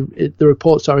 and the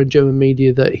reports are in German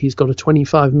media that he's got a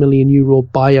 25 million euro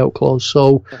buyout clause.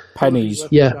 So pennies,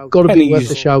 yeah, got to be worth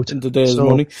a shout. In today's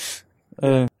money.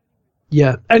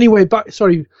 Yeah. Anyway,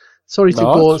 sorry to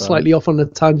go slightly off on a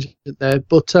tangent there,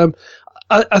 but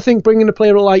I think bringing a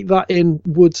player like that in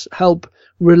would help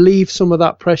relieve some of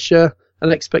that pressure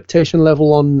and expectation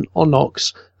level on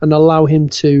Ox and allow him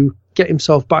to get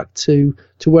himself back to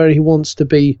where he wants to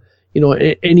be,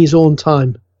 in his own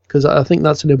time, because I think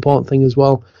that's an important thing as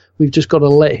well. We've just got to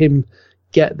let him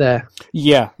get there.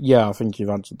 Yeah, I think you've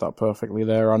answered that perfectly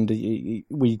there, Andy.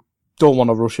 We don't want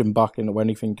to rush him back into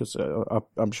anything because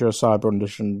I'm sure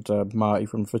Cyberundish and Marty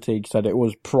from Fatigue said it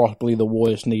was probably the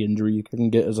worst knee injury you can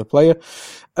get as a player.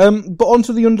 But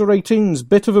onto the under-18s,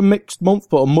 bit of a mixed month,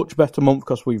 but a much better month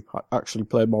because we've actually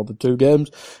played more than 2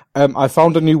 games. I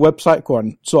found a new website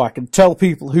going so I can tell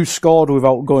people who scored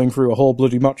without going through a whole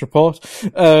bloody match report.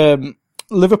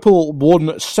 Liverpool won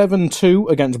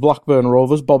 7-2 against Blackburn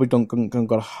Rovers. Bobby Duncan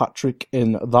got a hat-trick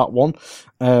in that one.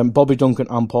 Bobby Duncan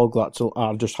and Paul Glatzel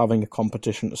are just having a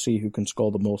competition to see who can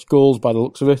score the most goals by the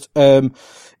looks of it.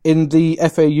 In the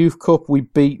FA Youth Cup, we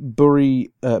beat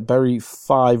Bury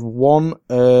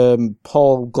 5-1.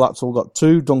 Paul Glatzel got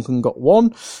 2, Duncan got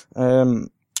 1.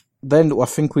 Then I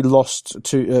think we lost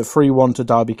 3-1 to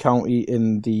Derby County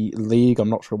in the league. I'm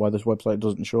not sure why this website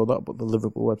doesn't show that, but the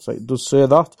Liverpool website does say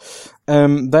that.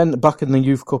 Then back in the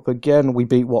Youth Cup again, we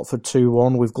beat Watford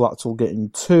 2-1 with Glatzel getting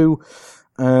 2.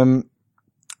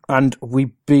 And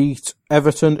we beat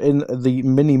Everton in the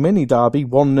mini derby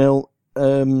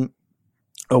 1-0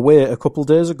 away a couple of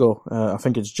days ago. I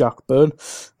think it's Jack Byrne.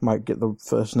 Might get the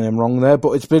first name wrong there,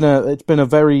 but it's been a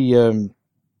very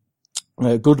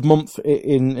good month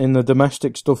in the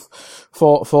domestic stuff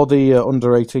for the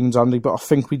under-18s, Andy, but I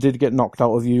think we did get knocked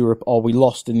out of Europe, or we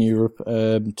lost in Europe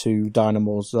to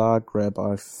Dynamo Zagreb.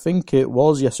 I think it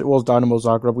was. Yes, it was Dynamo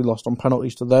Zagreb. We lost on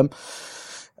penalties to them.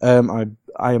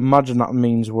 I imagine that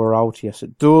means we're out. Yes,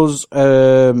 it does.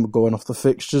 Going off the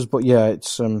fixtures, but yeah,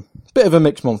 it's a bit of a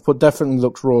mixed month, but definitely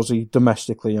looks rosy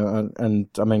domestically. And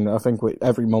I mean, I think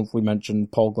every month we mention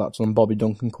Paul Glatzel and Bobby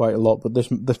Duncan quite a lot, but this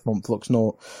month looks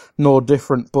no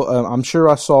different. But I'm sure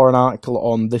I saw an article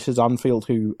on This Is Anfield,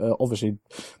 who obviously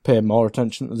pay more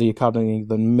attention to the academy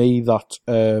than me. That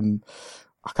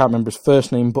I can't remember his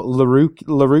first name, but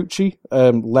Larouci,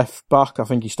 left back. I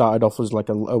think he started off as like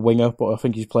a winger, but I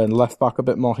think he's playing left back a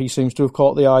bit more. He seems to have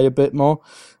caught the eye a bit more.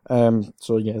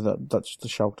 So yeah, that's just a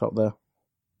shout out there.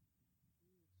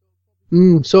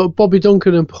 So Bobby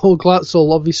Duncan and Paul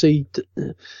Glatzel obviously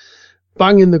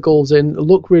banging the goals in,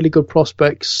 look really good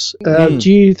prospects.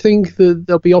 Do you think that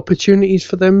there'll be opportunities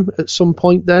for them at some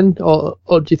point then, or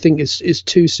do you think it's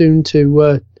too soon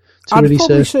to I'd really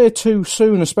probably say too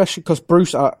soon, especially because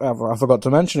Bruce, I forgot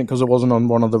to mention it because it wasn't on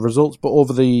one of the results, but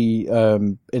over the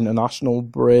international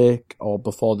break or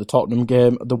before the Tottenham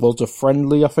game, there was a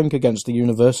friendly, I think, against the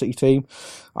university team,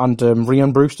 and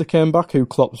Rhian Brewster came back, who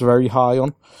Klopp's very high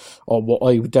on, or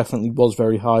what he definitely was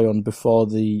very high on before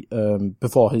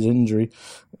his injury.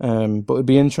 But it'd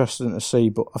be interesting to see.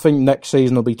 But I think next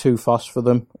season will be too fast for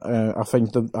them. I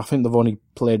think they've only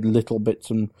played little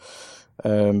bits and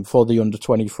for the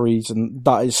under-23s, and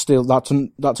that is still that's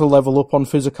a level up on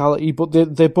physicality.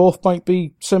 But they both might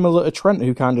be similar to Trent,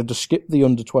 who kind of just skipped the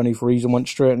under-23s and went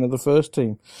straight into the first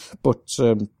team. But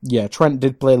yeah, Trent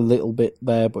did play a little bit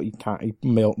there, but he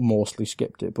mostly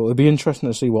skipped it. But it'll be interesting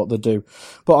to see what they do.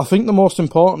 But I think the most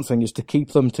important thing is to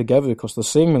keep them together because they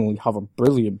seemingly have a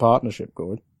brilliant partnership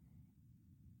going.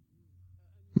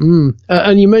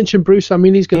 And you mentioned Bruce. I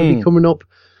mean, he's going to be coming up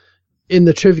in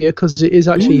the trivia because it is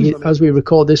actually, as we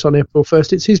record this on April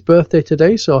 1st, it's his birthday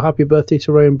today, so happy birthday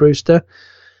to Ryan Brewster.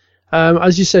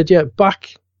 As you said, yeah,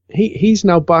 back. He's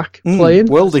now back playing.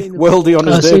 Worldy on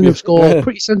his debut. I've seen him score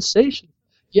pretty sensational.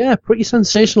 Yeah, pretty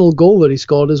sensational goal that he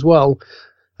scored as well.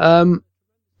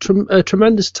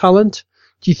 Tremendous talent.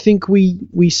 Do you think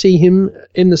we see him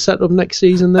in the setup next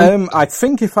season then? I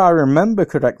think if I remember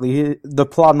correctly, the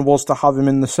plan was to have him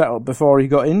in the setup before he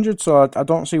got injured, so I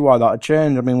don't see why that would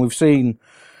change. I mean, we've seen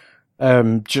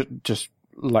just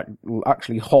like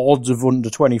actually hordes of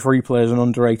under-23 players and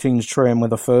under-18s train with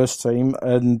the first team,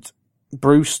 and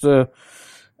Brewster,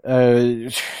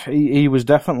 he was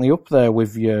definitely up there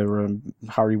with your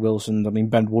Harry Wilson. I mean,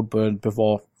 Ben Woodburn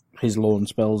before his loan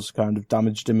spells kind of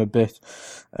damaged him a bit.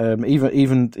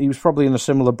 Even he was probably in a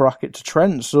similar bracket to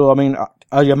Trent. So I mean,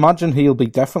 I imagine he'll be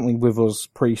definitely with us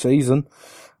pre-season,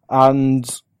 and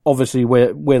obviously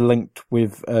we're linked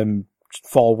with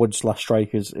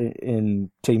forward/strikers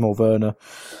in Timo Werner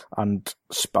and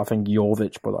I think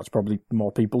Jovic, but that's probably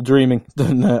more people dreaming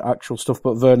than actual stuff.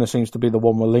 But Werner seems to be the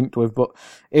one we're linked with. But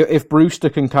if Brewster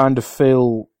can kind of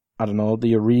fill, I don't know,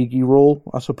 the Origi role,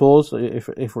 I suppose, if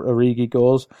Origi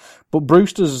goes. But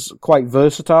Brewster's quite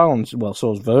versatile, and well,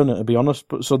 so is Werner, to be honest.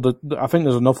 But so I think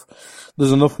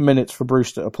there's enough minutes for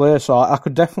Brewster to play. So I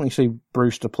could definitely see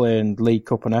Brewster playing League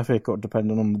Cup and FA Cup,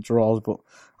 depending on the draws. But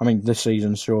I mean, this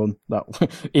season's shown that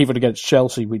even against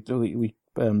Chelsea, we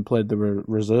played the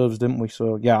reserves, didn't we?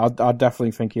 So yeah, I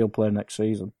definitely think he'll play next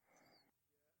season.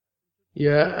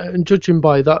 Yeah, and judging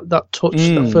by that touch,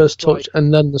 that first touch,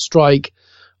 and then the strike.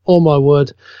 Oh my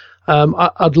word.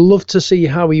 I'd love to see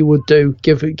how he would do,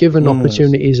 given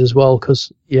opportunities as well.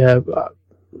 Because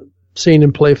seeing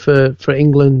him play for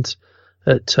England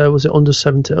at was it under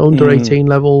 17, under 18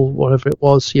 level, whatever it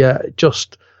was. Yeah,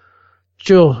 just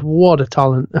what a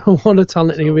talent! What a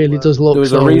talent he really does look. There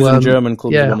was a reason German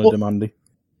clubs wanted him, Andy.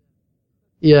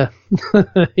 Yeah,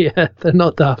 yeah, they're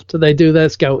not daft. They do their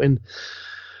scouting.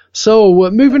 So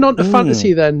moving on to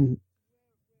fantasy then.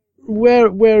 Where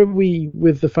are we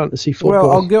with the fantasy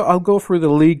football? Well, I'll go through the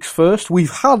leagues first.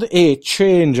 We've had a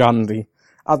change, Andy,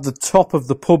 at the top of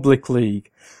the public league.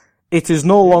 It is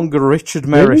no longer Richard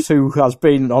Merritt who has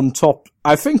been on top,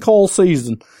 I think, all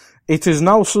season. It is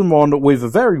now someone with a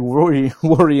very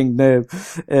worrying name,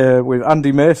 with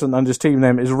Andy Mason, and his team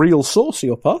name is Real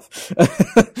Sociopath.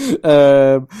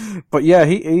 But yeah,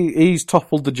 he's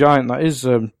toppled the giant that is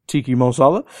Tiki Mo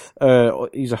Salah.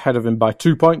 He's ahead of him by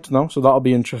 2 points now, so that'll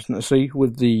be interesting to see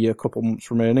with the couple months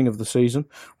remaining of the season.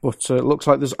 But it looks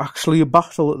like there's actually a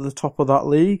battle at the top of that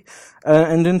league.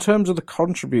 And in terms of the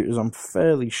contributors, I'm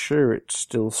fairly sure it's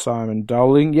still Simon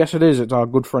Dowling. Yes, it is. It's our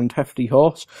good friend Hefty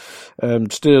Horse.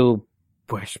 Still,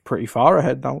 it's pretty far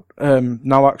ahead now.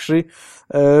 Actually.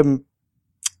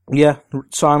 Yeah,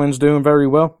 Simon's doing very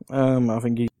well. I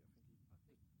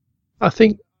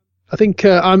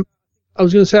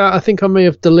was going to say, I think I may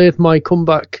have delayed my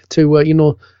comeback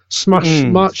to,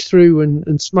 march through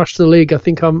and smash the league. I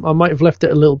think I might have left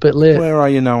it a little bit late. Where are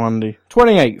you now, Andy?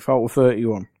 28th out of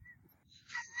 31.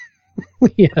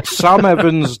 Yeah. Sam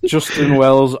Evans, Justin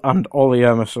Wells, and Ollie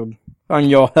Emerson. Hang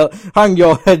your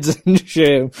heads in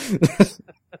shame.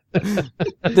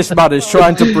 This man is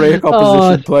trying to break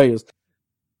opposition players.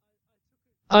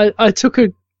 I took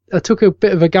a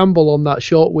bit of a gamble on that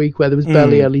short week where there was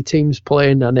barely any teams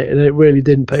playing, and it really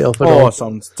didn't pay off at all. Oh,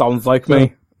 sounds like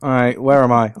me. All right, where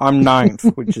am I? I'm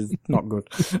 9th, which is not good.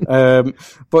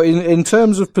 But in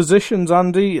terms of positions,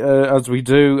 Andy, as we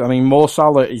do, I mean, Mo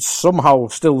Salah is somehow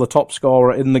still the top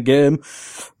scorer in the game.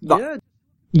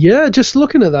 Yeah, just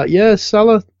looking at that, yeah,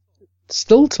 Salah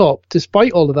still top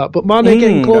despite all of that, but Mane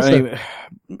getting closer.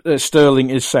 Sterling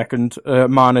is second.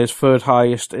 Mane is third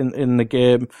highest in the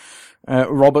game.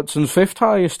 Robertson's fifth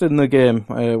highest in the game.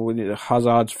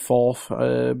 Hazard's fourth,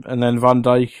 and then Van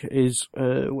Dijk is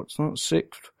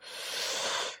sixth.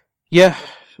 Yeah,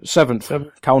 seventh.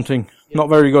 Counting. Yeah. Not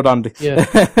very good, Andy. Yeah,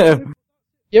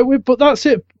 yeah. But that's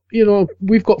it.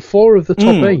 We've got 4 of the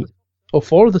top 8 or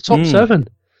 4 of the top 7.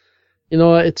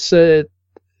 It's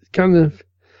kind of.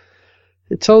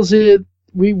 It tells you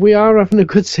we are having a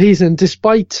good season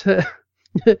despite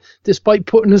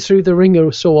putting us through the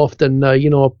ringer so often.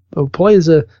 Our players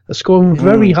are scoring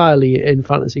very highly in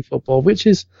fantasy football, which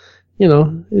is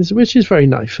very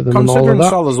nice for them. Considering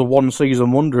Salah's a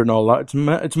one-season wonder and all that,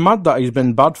 it's mad that he's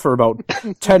been bad for about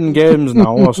 10 games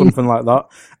now or something like that,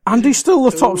 and he's still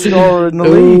the top scorer in the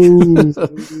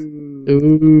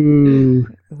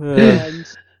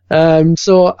league.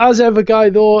 So as ever, Guy,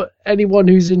 though, anyone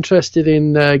who's interested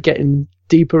in getting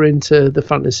deeper into the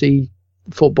fantasy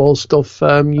football stuff,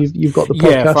 you've got the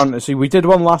podcast. Yeah, fantasy. We did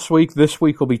one last week. This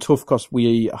week will be tough because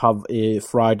we have a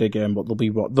Friday game, but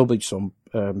there'll be some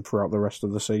throughout the rest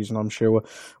of the season, I'm sure,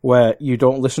 where you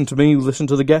don't listen to me, you listen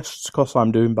to the guests because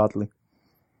I'm doing badly.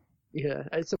 Yeah,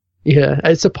 it's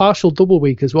a partial double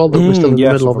week as well that we're still in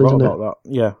the middle of, isn't it? That.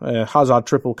 Yeah, Hazard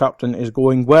triple captain is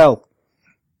going well.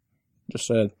 Just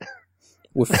said,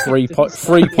 with 3 points.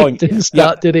 Didn't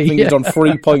start, did he? I think he's done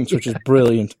 3 points, which is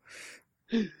brilliant.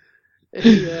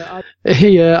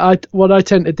 What I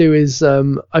tend to do is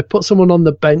I put someone on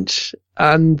the bench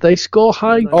and they score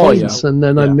high points, and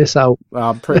then I miss out.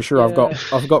 I'm pretty sure I've got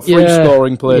 3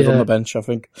 scoring players on the bench, I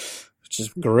think, which is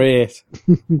great.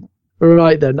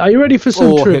 Right then, are you ready for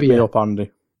some trivia? Hit me up,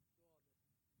 Andy.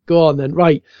 Go on then.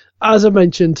 Right, as I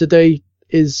mentioned, today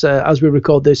is as we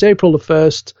record this, April the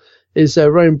 1st. Is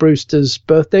Ryan Brewster's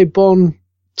birthday, born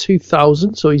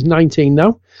 2000, so he's 19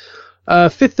 now.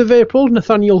 5th of April,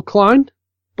 Nathaniel Klein,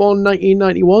 born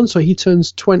 1991, so he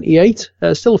turns 28.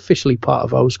 Still officially part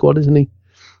of our squad, isn't he?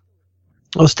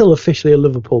 Or still officially a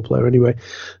Liverpool player, anyway.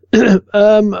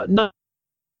 9th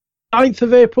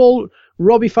of April,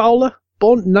 Robbie Fowler,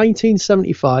 born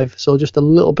 1975, so just a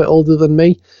little bit older than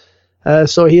me.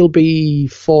 So he'll be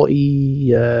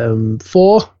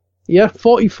 44. Yeah,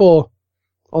 44.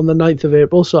 On the 9th of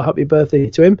April, so happy birthday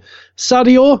to him.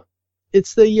 Sadio,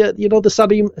 it's the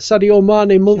Sadio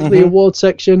Mane monthly award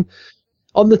section.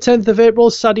 On the 10th of April,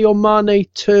 Sadio Mane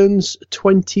turns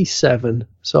 27,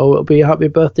 so it'll be a happy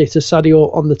birthday to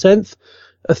Sadio on the 10th.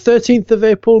 13th of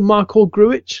April, Marco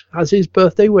Grujic has his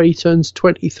birthday where he turns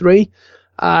 23.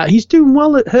 He's doing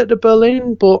well at Hertha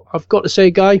Berlin, but I've got to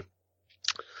say, Guy,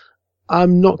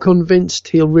 I'm not convinced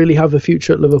he'll really have a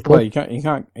future at Liverpool. Well,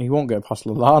 he won't get past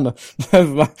Lallana.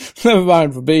 Never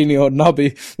mind Fabinho and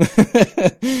Nobby.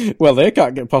 Well, they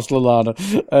can't get past Lallana.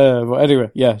 But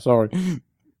anyway, yeah, sorry.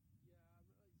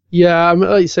 Yeah, I mean,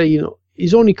 like you say,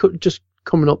 he's only just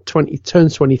coming up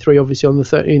turns 23, obviously, on the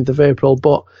 13th of April,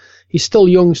 but he's still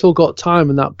young, still got time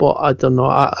and that, but I don't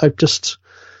know.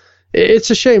 It's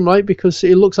a shame, right? Because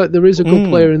it looks like there is a good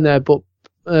player in there, but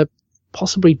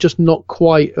possibly just not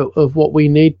quite of what we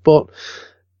need.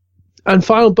 And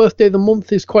final birthday of the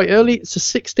month is quite early. It's the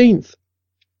 16th,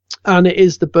 and it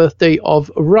is the birthday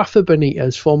of Rafa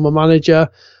Benitez, former manager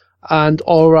and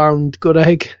all-round good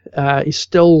egg. He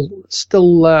still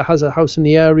has a house in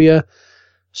the area.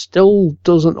 Still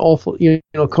does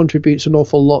contributes an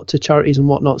awful lot to charities and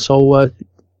whatnot. So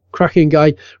cracking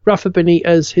guy. Rafa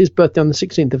Benitez, his birthday on the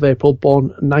 16th of April, born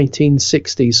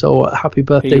 1960. So happy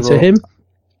birthday to him.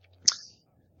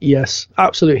 Yes,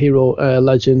 absolute hero,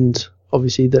 legend.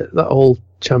 Obviously, that whole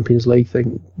Champions League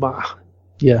thing.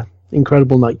 Yeah,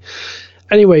 incredible night.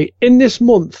 Anyway, in this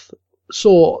month,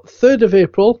 so 3rd of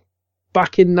April,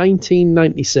 back in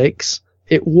 1996,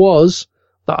 it was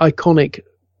the iconic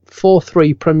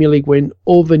 4-3 Premier League win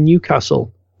over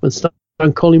Newcastle when Stan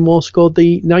Collymore scored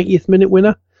the 90th minute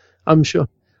winner. I'm sure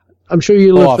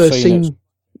you'll have seen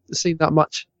that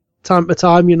match time to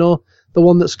time. The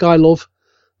one that Sky love.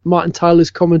 Martin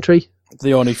Tyler's commentary.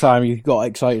 The only time you got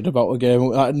excited about a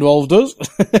game that involved us.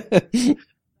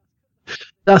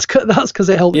 That's because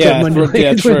it helped him when win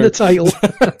the title.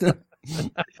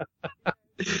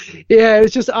 Yeah, it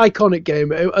was just an iconic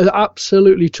game. It was an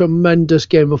absolutely tremendous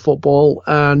game of football,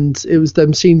 and it was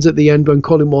them scenes at the end when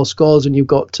Collymore scores and you've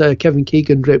got Kevin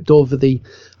Keegan draped over the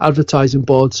advertising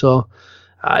board. So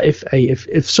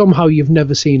if somehow you've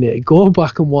never seen it, go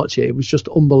back and watch it. It was just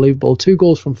unbelievable. 2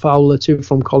 goals from Fowler, 2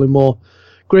 from Collymore.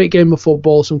 Great game of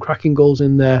football, some cracking goals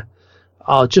in there.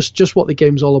 Just what the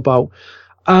game's all about.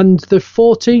 And the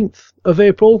 14th of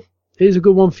April, here's a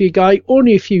good one for you, Guy.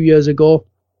 Only a few years ago,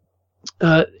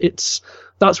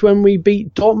 that's when we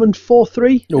beat Dortmund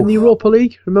 4-3 in the Europa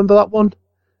League. Remember that one?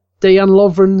 Dejan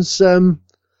Lovren's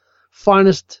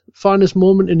finest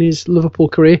moment in his Liverpool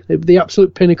career, the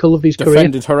absolute pinnacle of his career.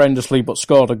 Defended horrendously, but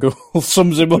scored a goal.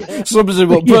 Sums him up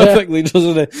perfectly,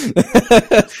 doesn't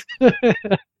it?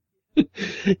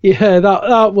 Yeah,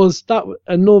 that was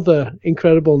another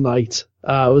incredible night.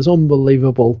 It was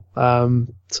unbelievable. 3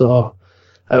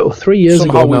 years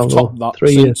Somehow ago now. We've topped that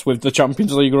since with the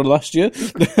Champions League run last year.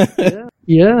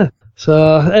 Yeah.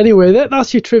 So anyway,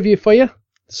 that's your trivia for you.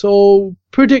 So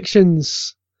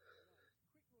predictions.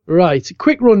 Right,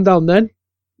 quick rundown then.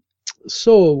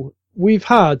 So we've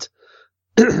had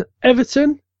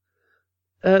Everton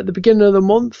at the beginning of the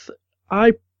month.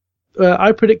 I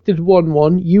predicted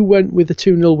 1-1. You went with a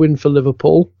 2-0 win for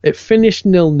Liverpool. It finished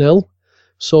 0-0.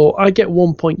 So I get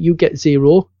 1 point, you get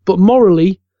 0. But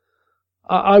morally,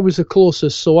 I was the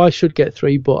closest, so I should get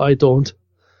 3, but I don't.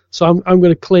 So I'm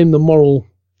going to claim the moral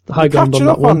high ground on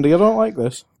that one. Andy, I don't like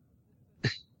this.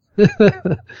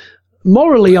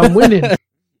 Morally, I'm winning.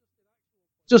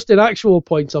 Just in actual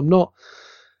points, I'm not.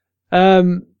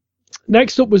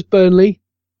 Next up was Burnley.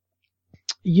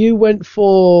 You went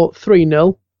for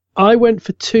 3-0. I went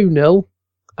for 2-0,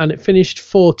 and it finished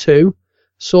 4-2.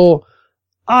 So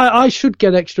I should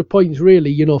get extra points,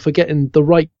 really, for getting the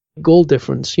right goal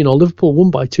difference. Liverpool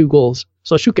won by 2 goals,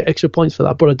 so I should get extra points for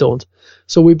that, but I don't.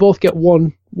 So we both get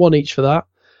one each for that.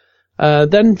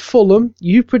 Then Fulham,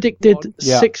 you predicted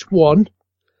 6-1.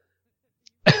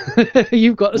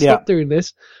 You've got to stop doing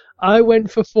this. I went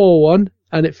for 4-1,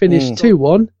 and it finished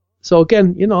 2-1. So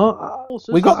again, we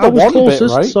got I was one closest,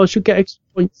 bit right, so I should get extra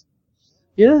points.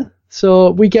 Yeah,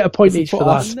 so we get a point each for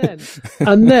that.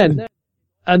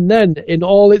 And then, in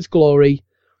all its glory,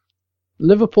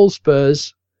 Liverpool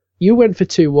Spurs. You went for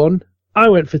 2-1. I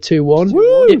went for 2-1.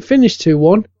 Woo! It finished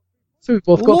 2-1. So we've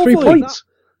both got 3 points.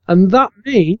 And that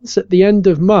means at the end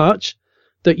of March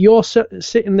that you're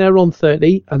sitting there on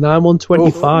 30 and I'm on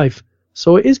 25.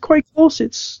 So it is quite close.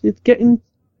 It's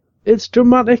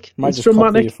dramatic. Might it's just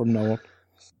dramatic. copy you from now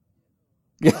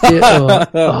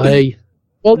on. Hey.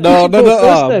 Well,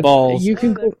 balls. You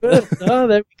can go first. There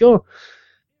we go.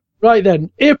 Right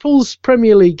then, April's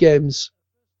Premier League games.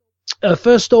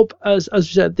 First up, as we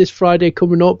said, this Friday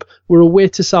coming up, we're away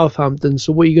to Southampton.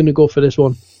 So what are you going to go for this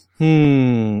one?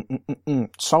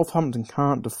 Southampton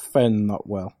can't defend that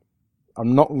well.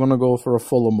 I'm not going to go for a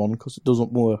Fulham one because it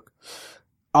doesn't work.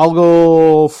 I'll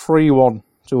go 3-1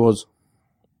 to us.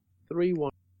 3-1.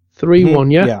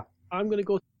 3-1, yeah? Yeah. I'm going to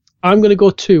go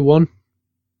 2-1.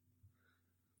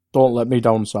 Don't let me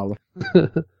down, Sally.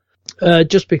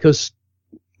 Just because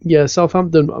Yeah,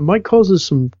 Southampton might cause us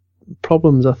some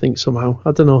problems, I think, somehow.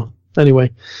 I don't know.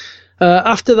 Anyway,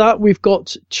 after that, we've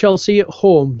got Chelsea at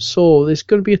home. So this is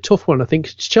going to be a tough one, I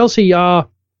think. Chelsea are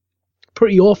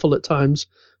pretty awful at times,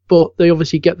 but they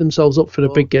obviously get themselves up for the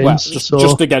big games. Well,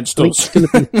 just against us. Be,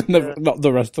 not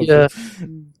the rest of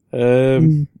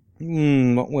them.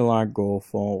 What will I go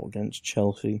for against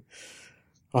Chelsea?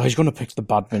 Oh, he's going to pick the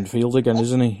bad midfield again,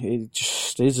 isn't he? It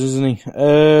just is, isn't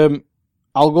he?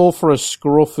 I'll go for a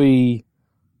scruffy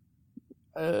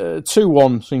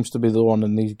 2-1 seems to be the one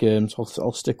in these games.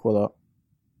 I'll stick with that.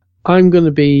 I'm going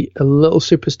to be a little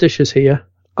superstitious here.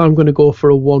 I'm going to go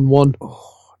for a 1-1.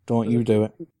 Oh, don't you do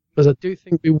it. Because I do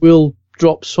think we will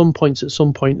drop some points at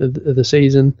some point of the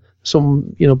season,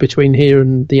 some, between here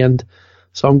and the end.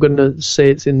 So I'm going to say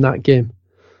it's in that game.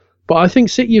 But I think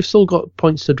City have still got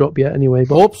points to drop yet anyway.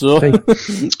 But, hope so. Hey.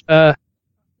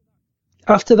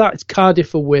 After that, it's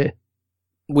Cardiff away.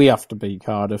 We have to beat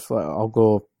Cardiff. I'll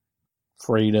go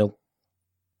 3-0.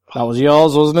 That was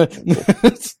yours, wasn't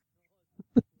it?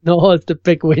 No, it's the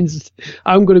big wins.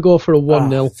 I'm going to go for a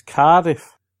 1-0. It's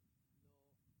Cardiff.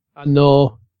 I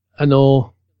know.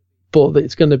 But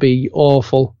it's going to be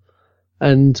awful.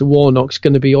 And Warnock's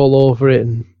going to be all over it.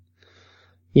 And,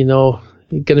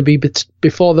 going to be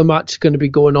before the match, going to be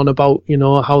going on about,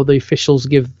 how the officials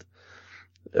give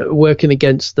working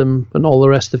against them and all the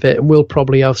rest of it. And we'll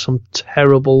probably have some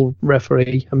terrible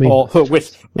referee. I mean, or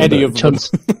with any of them.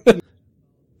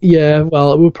 Yeah,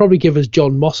 well, it will probably give us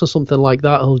John Moss or something like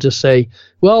that. He'll just say,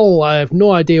 well, I have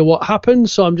no idea what happened,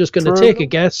 so I'm just going to take a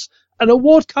guess and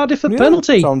award Cardiff a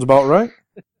penalty. Sounds about right.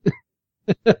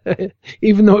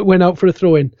 Even though it went out for a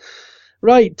throw-in.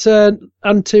 Right,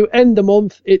 and to end the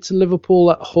month, it's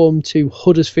Liverpool at home to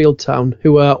Huddersfield Town,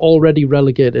 who are already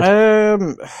relegated.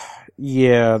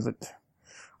 Yeah,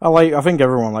 I think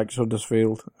everyone likes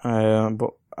Huddersfield, but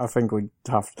I think we'd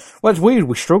have to. Well, it's weird.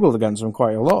 We struggled against them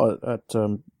quite a lot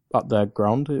at their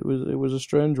ground. It was a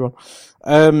strange one.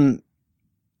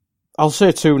 I'll say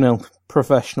 2-0.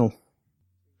 Professional.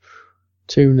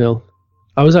 2-0.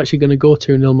 I was actually going to go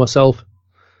 2-0 myself,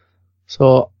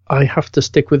 so I have to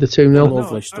stick with the 2-0.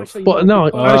 Lovely stuff. But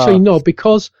no,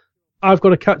 because I've got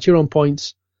to catch you on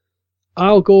points.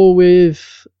 I'll go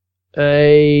with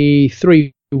a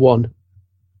 3-1.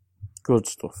 Good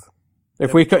stuff.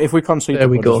 If we concede to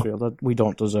Huddersfield, we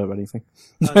don't deserve anything.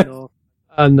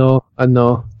 I know.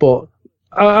 But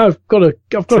I've got to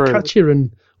catch you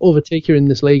and overtake you in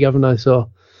this league, haven't I? So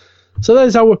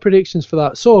there's our predictions for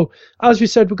that. So as we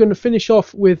said, we're going to finish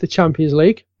off with the Champions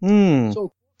League.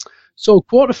 So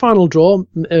quarter-final draw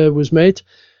was made.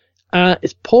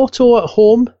 It's Porto at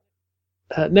home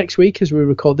next week as we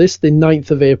record this, the 9th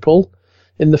of April,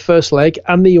 in the first leg.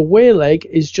 And the away leg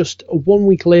is just 1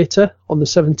 week later on the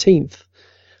 17th.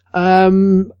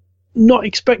 Not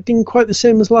expecting quite the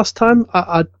same as last time.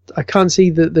 I can't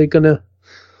see that they're going to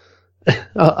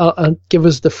give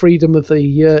us the freedom of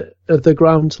the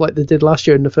ground like they did last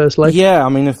year in the first leg. Yeah, I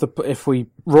mean, if we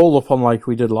roll up on like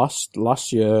we did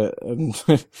last year,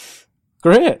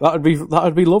 great. That'd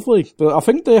be lovely. But I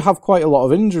think they have quite a lot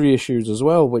of injury issues as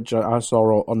well, which I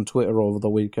saw on Twitter over the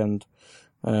weekend,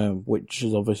 which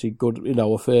is obviously good in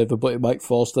our favour, but it might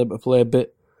force them to play a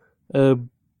bit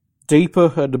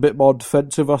deeper and a bit more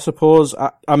defensive, I suppose.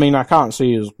 I mean, I can't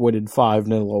see us winning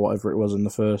 5-0 or whatever it was in the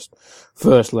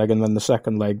first leg, and then the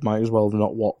second leg might as well have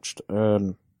not watched.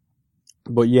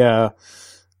 But yeah,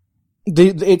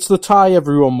 it's the tie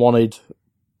everyone wanted,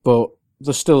 but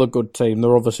they're still a good team.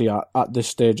 They're obviously at this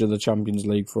stage of the Champions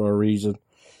League for a reason,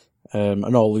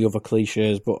 and all the other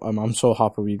cliches, but I'm so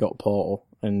happy we got Porto,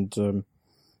 and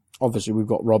obviously we've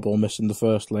got Robbo missing the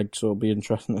first leg, so it'll be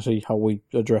interesting to see how we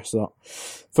address that.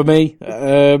 For me,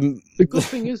 the good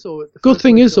thing is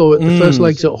though, the first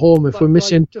leg's at home. If we're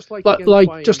missing, just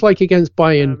like against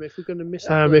Bayern, if we're going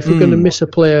to miss a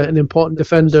player, an important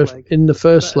defender in the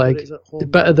first leg, it's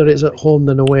better that it's at home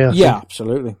than away. I think.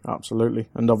 Absolutely,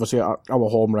 and obviously our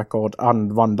home record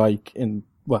and Van Dijk in.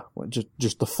 Well,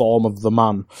 just the form of the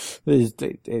man,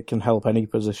 it can help any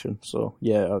position. So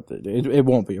yeah, it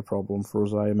won't be a problem for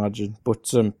us, I imagine.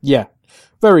 But yeah,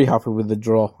 very happy with the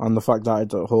draw and the fact that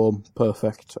it's at home.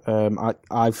 Perfect.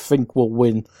 I think we'll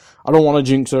win. I don't want to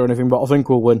jinx or anything, but I think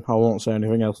we'll win. I won't say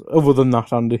anything else other than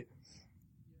that, Andy.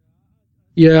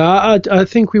 Yeah, I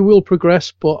think we will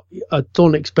progress, but I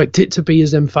don't expect it to be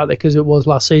as emphatic as it was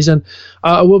last season.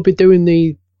 I will be doing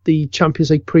the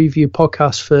Champions League preview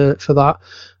podcast for that,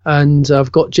 and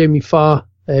I've got Jamie Farr,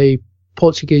 a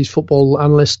Portuguese football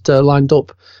analyst, lined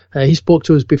up. He spoke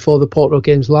to us before the Porto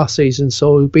games last season,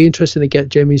 so it'll be interesting to get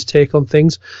Jamie's take on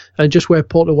things and just where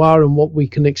Porto are and what we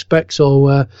can expect.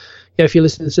 So yeah, if you're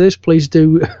listening to this, please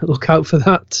do look out for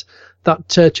that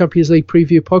Champions League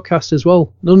preview podcast as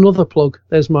well. Another plug.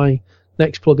 There's my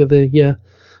next plug of the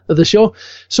show.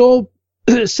 So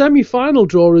semi-final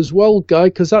draw as well, Guy,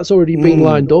 because that's already been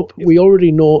lined up. We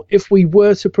already know if we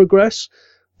were to progress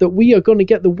that we are going to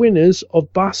get the winners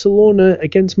of Barcelona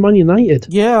against Man United.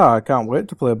 Yeah, I can't wait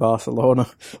to play Barcelona.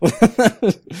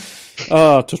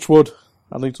 Touch wood.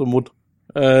 I need some wood.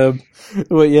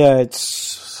 But yeah,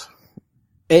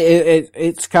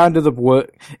 it's kind of the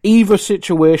work. Either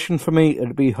situation for me,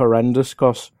 it'd be horrendous,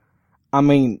 because, I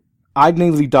mean, I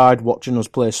nearly died watching us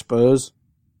play Spurs.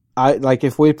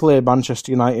 If we play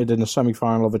Manchester United in the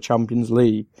semi-final of a Champions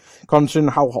League,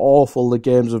 considering how awful the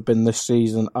games have been this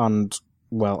season and,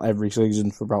 well, every season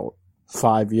for about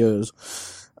 5 years,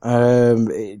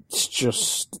 it's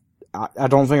just, I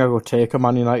don't think I could take a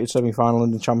Man United semi-final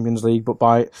in the Champions League, but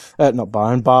Barca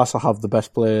have the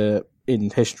best player in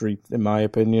history, in my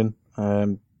opinion,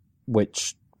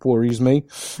 which worries me.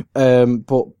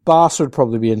 But Barca would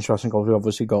probably be interesting, because we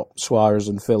obviously got Suarez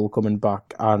and Phil coming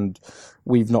back, and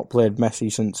we've not played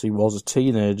Messi since he was a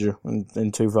teenager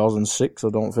in 2006, I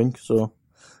don't think, so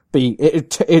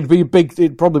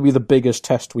it'd probably be the biggest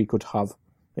test we could have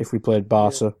if we played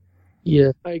Barca.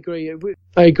 Yeah, I agree.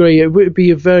 It would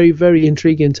be a very, very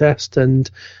intriguing test, and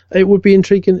it would be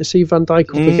intriguing to see Van Dijk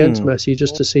up against Messi,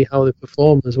 just to see how they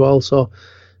perform as well. So,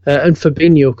 and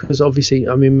Fabinho, because obviously,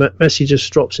 I mean, Messi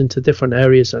just drops into different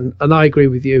areas, and I agree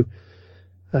with you.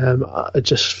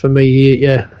 Just for me,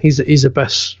 yeah, he's the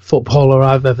best footballer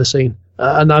I've ever seen,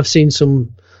 and I've seen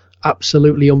some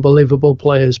absolutely unbelievable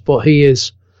players, but he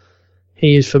is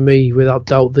for me without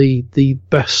doubt the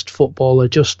best footballer,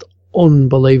 just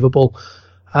unbelievable,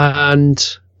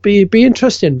 and be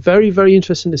interesting, very, very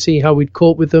interesting to see how we'd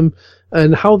cope with them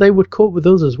and how they would cope with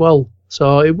us as well.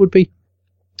 So it would be,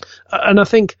 and I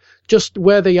think just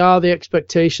where they are, the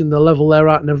expectation, the level they're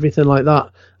at, and everything like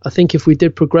that, I think if we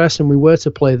did progress and we were to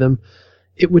play them,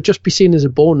 it would just be seen as a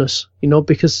bonus,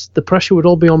 because the pressure would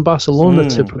all be on Barcelona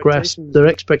to progress. Their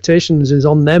expectations is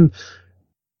on them,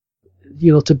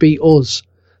 to beat us.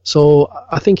 So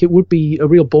I think it would be a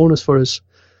real bonus for us.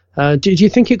 Do you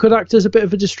think it could act as a bit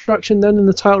of a distraction then in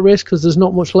the title race, because there's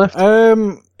not much left?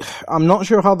 I'm not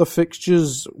sure how the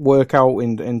fixtures work out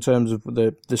in terms of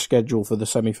the schedule for the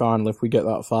semi-final, if we get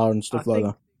that far and stuff like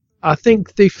that. I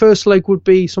think the first leg would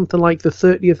be something like the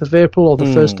 30th of April or the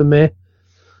 1st of May.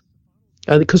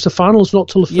 Because the final's not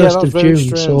till the 1st of June.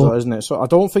 Strange, so isn't it? So I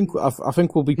don't think, I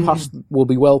think we'll be we'll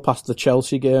be well past the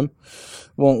Chelsea game,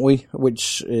 won't we?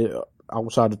 Which,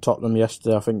 outside of Tottenham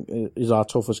yesterday, I think is our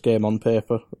toughest game on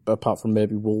paper, apart from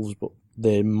maybe Wolves, but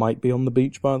they might be on the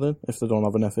beach by then if they don't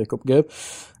have an FA Cup game.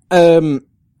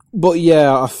 But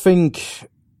yeah, I think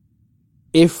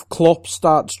if Klopp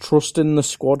starts trusting the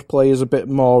squad players a bit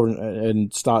more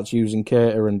and starts using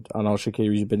Keita, and I know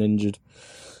Shaqiri's been injured,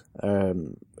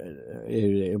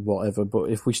 whatever, but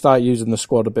if we start using the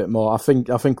squad a bit more, I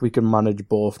think we can manage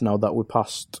both now that we're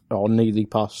past, or nearly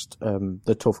past,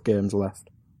 the tough games left.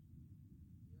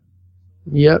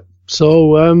 Yeah,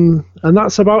 so and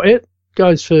that's about it,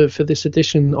 guys, for this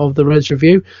edition of the Reds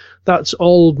Review. That's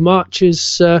all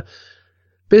March's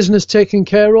business taken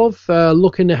care of,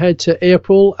 looking ahead to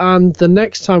April, and the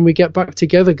next time we get back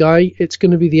together, Guy, it's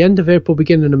going to be the end of April,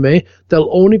 beginning of May. There'll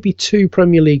only be 2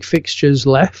 Premier League fixtures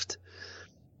left,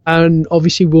 and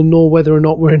obviously we'll know whether or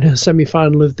not we're in a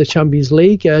semi-final of the Champions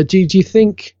League. Do you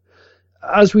think,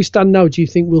 as we stand now, do you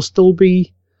think we'll still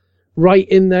be right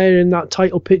in there in that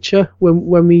title picture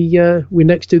when we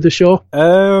next do the show?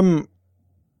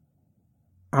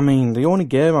 I mean, the only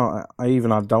game I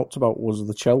even had doubts about was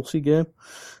the Chelsea game,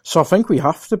 so I think we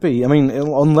have to be. I mean,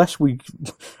 unless we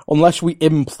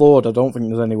implode, I don't think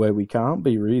there's any way we can't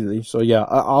be, really. So yeah,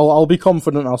 I'll be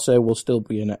confident. I'll say we'll still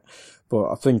be in it, but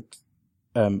I think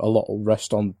a lot will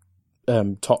rest on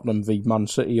Tottenham v Man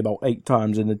City about 8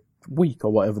 times in a week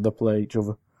or whatever they play each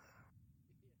other.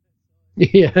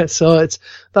 Yeah, so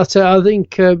that's it. I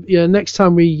think next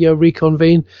time we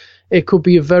reconvene, it could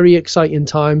be a very exciting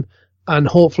time, and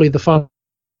hopefully the final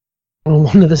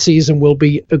one of the season will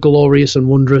be a glorious and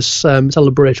wondrous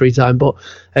celebratory time. But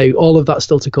hey, all of that's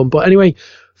still to come. But anyway,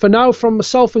 for now, from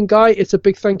myself and Guy, it's a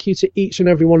big thank you to each and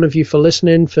every one of you for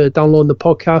listening, for downloading the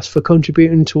podcast, for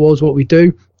contributing towards what we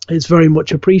do. It's very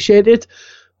much appreciated.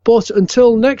 But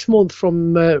until next month,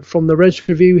 from the Reds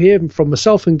Review here, from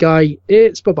myself and Guy,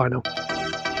 it's bye-bye now.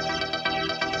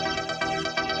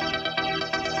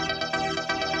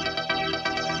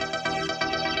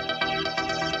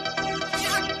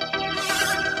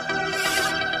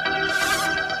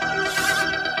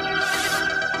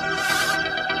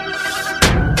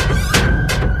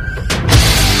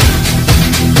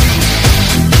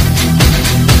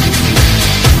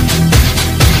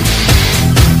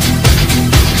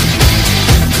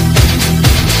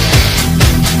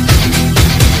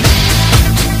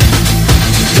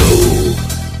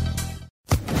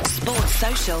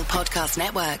 Podcast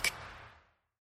Network.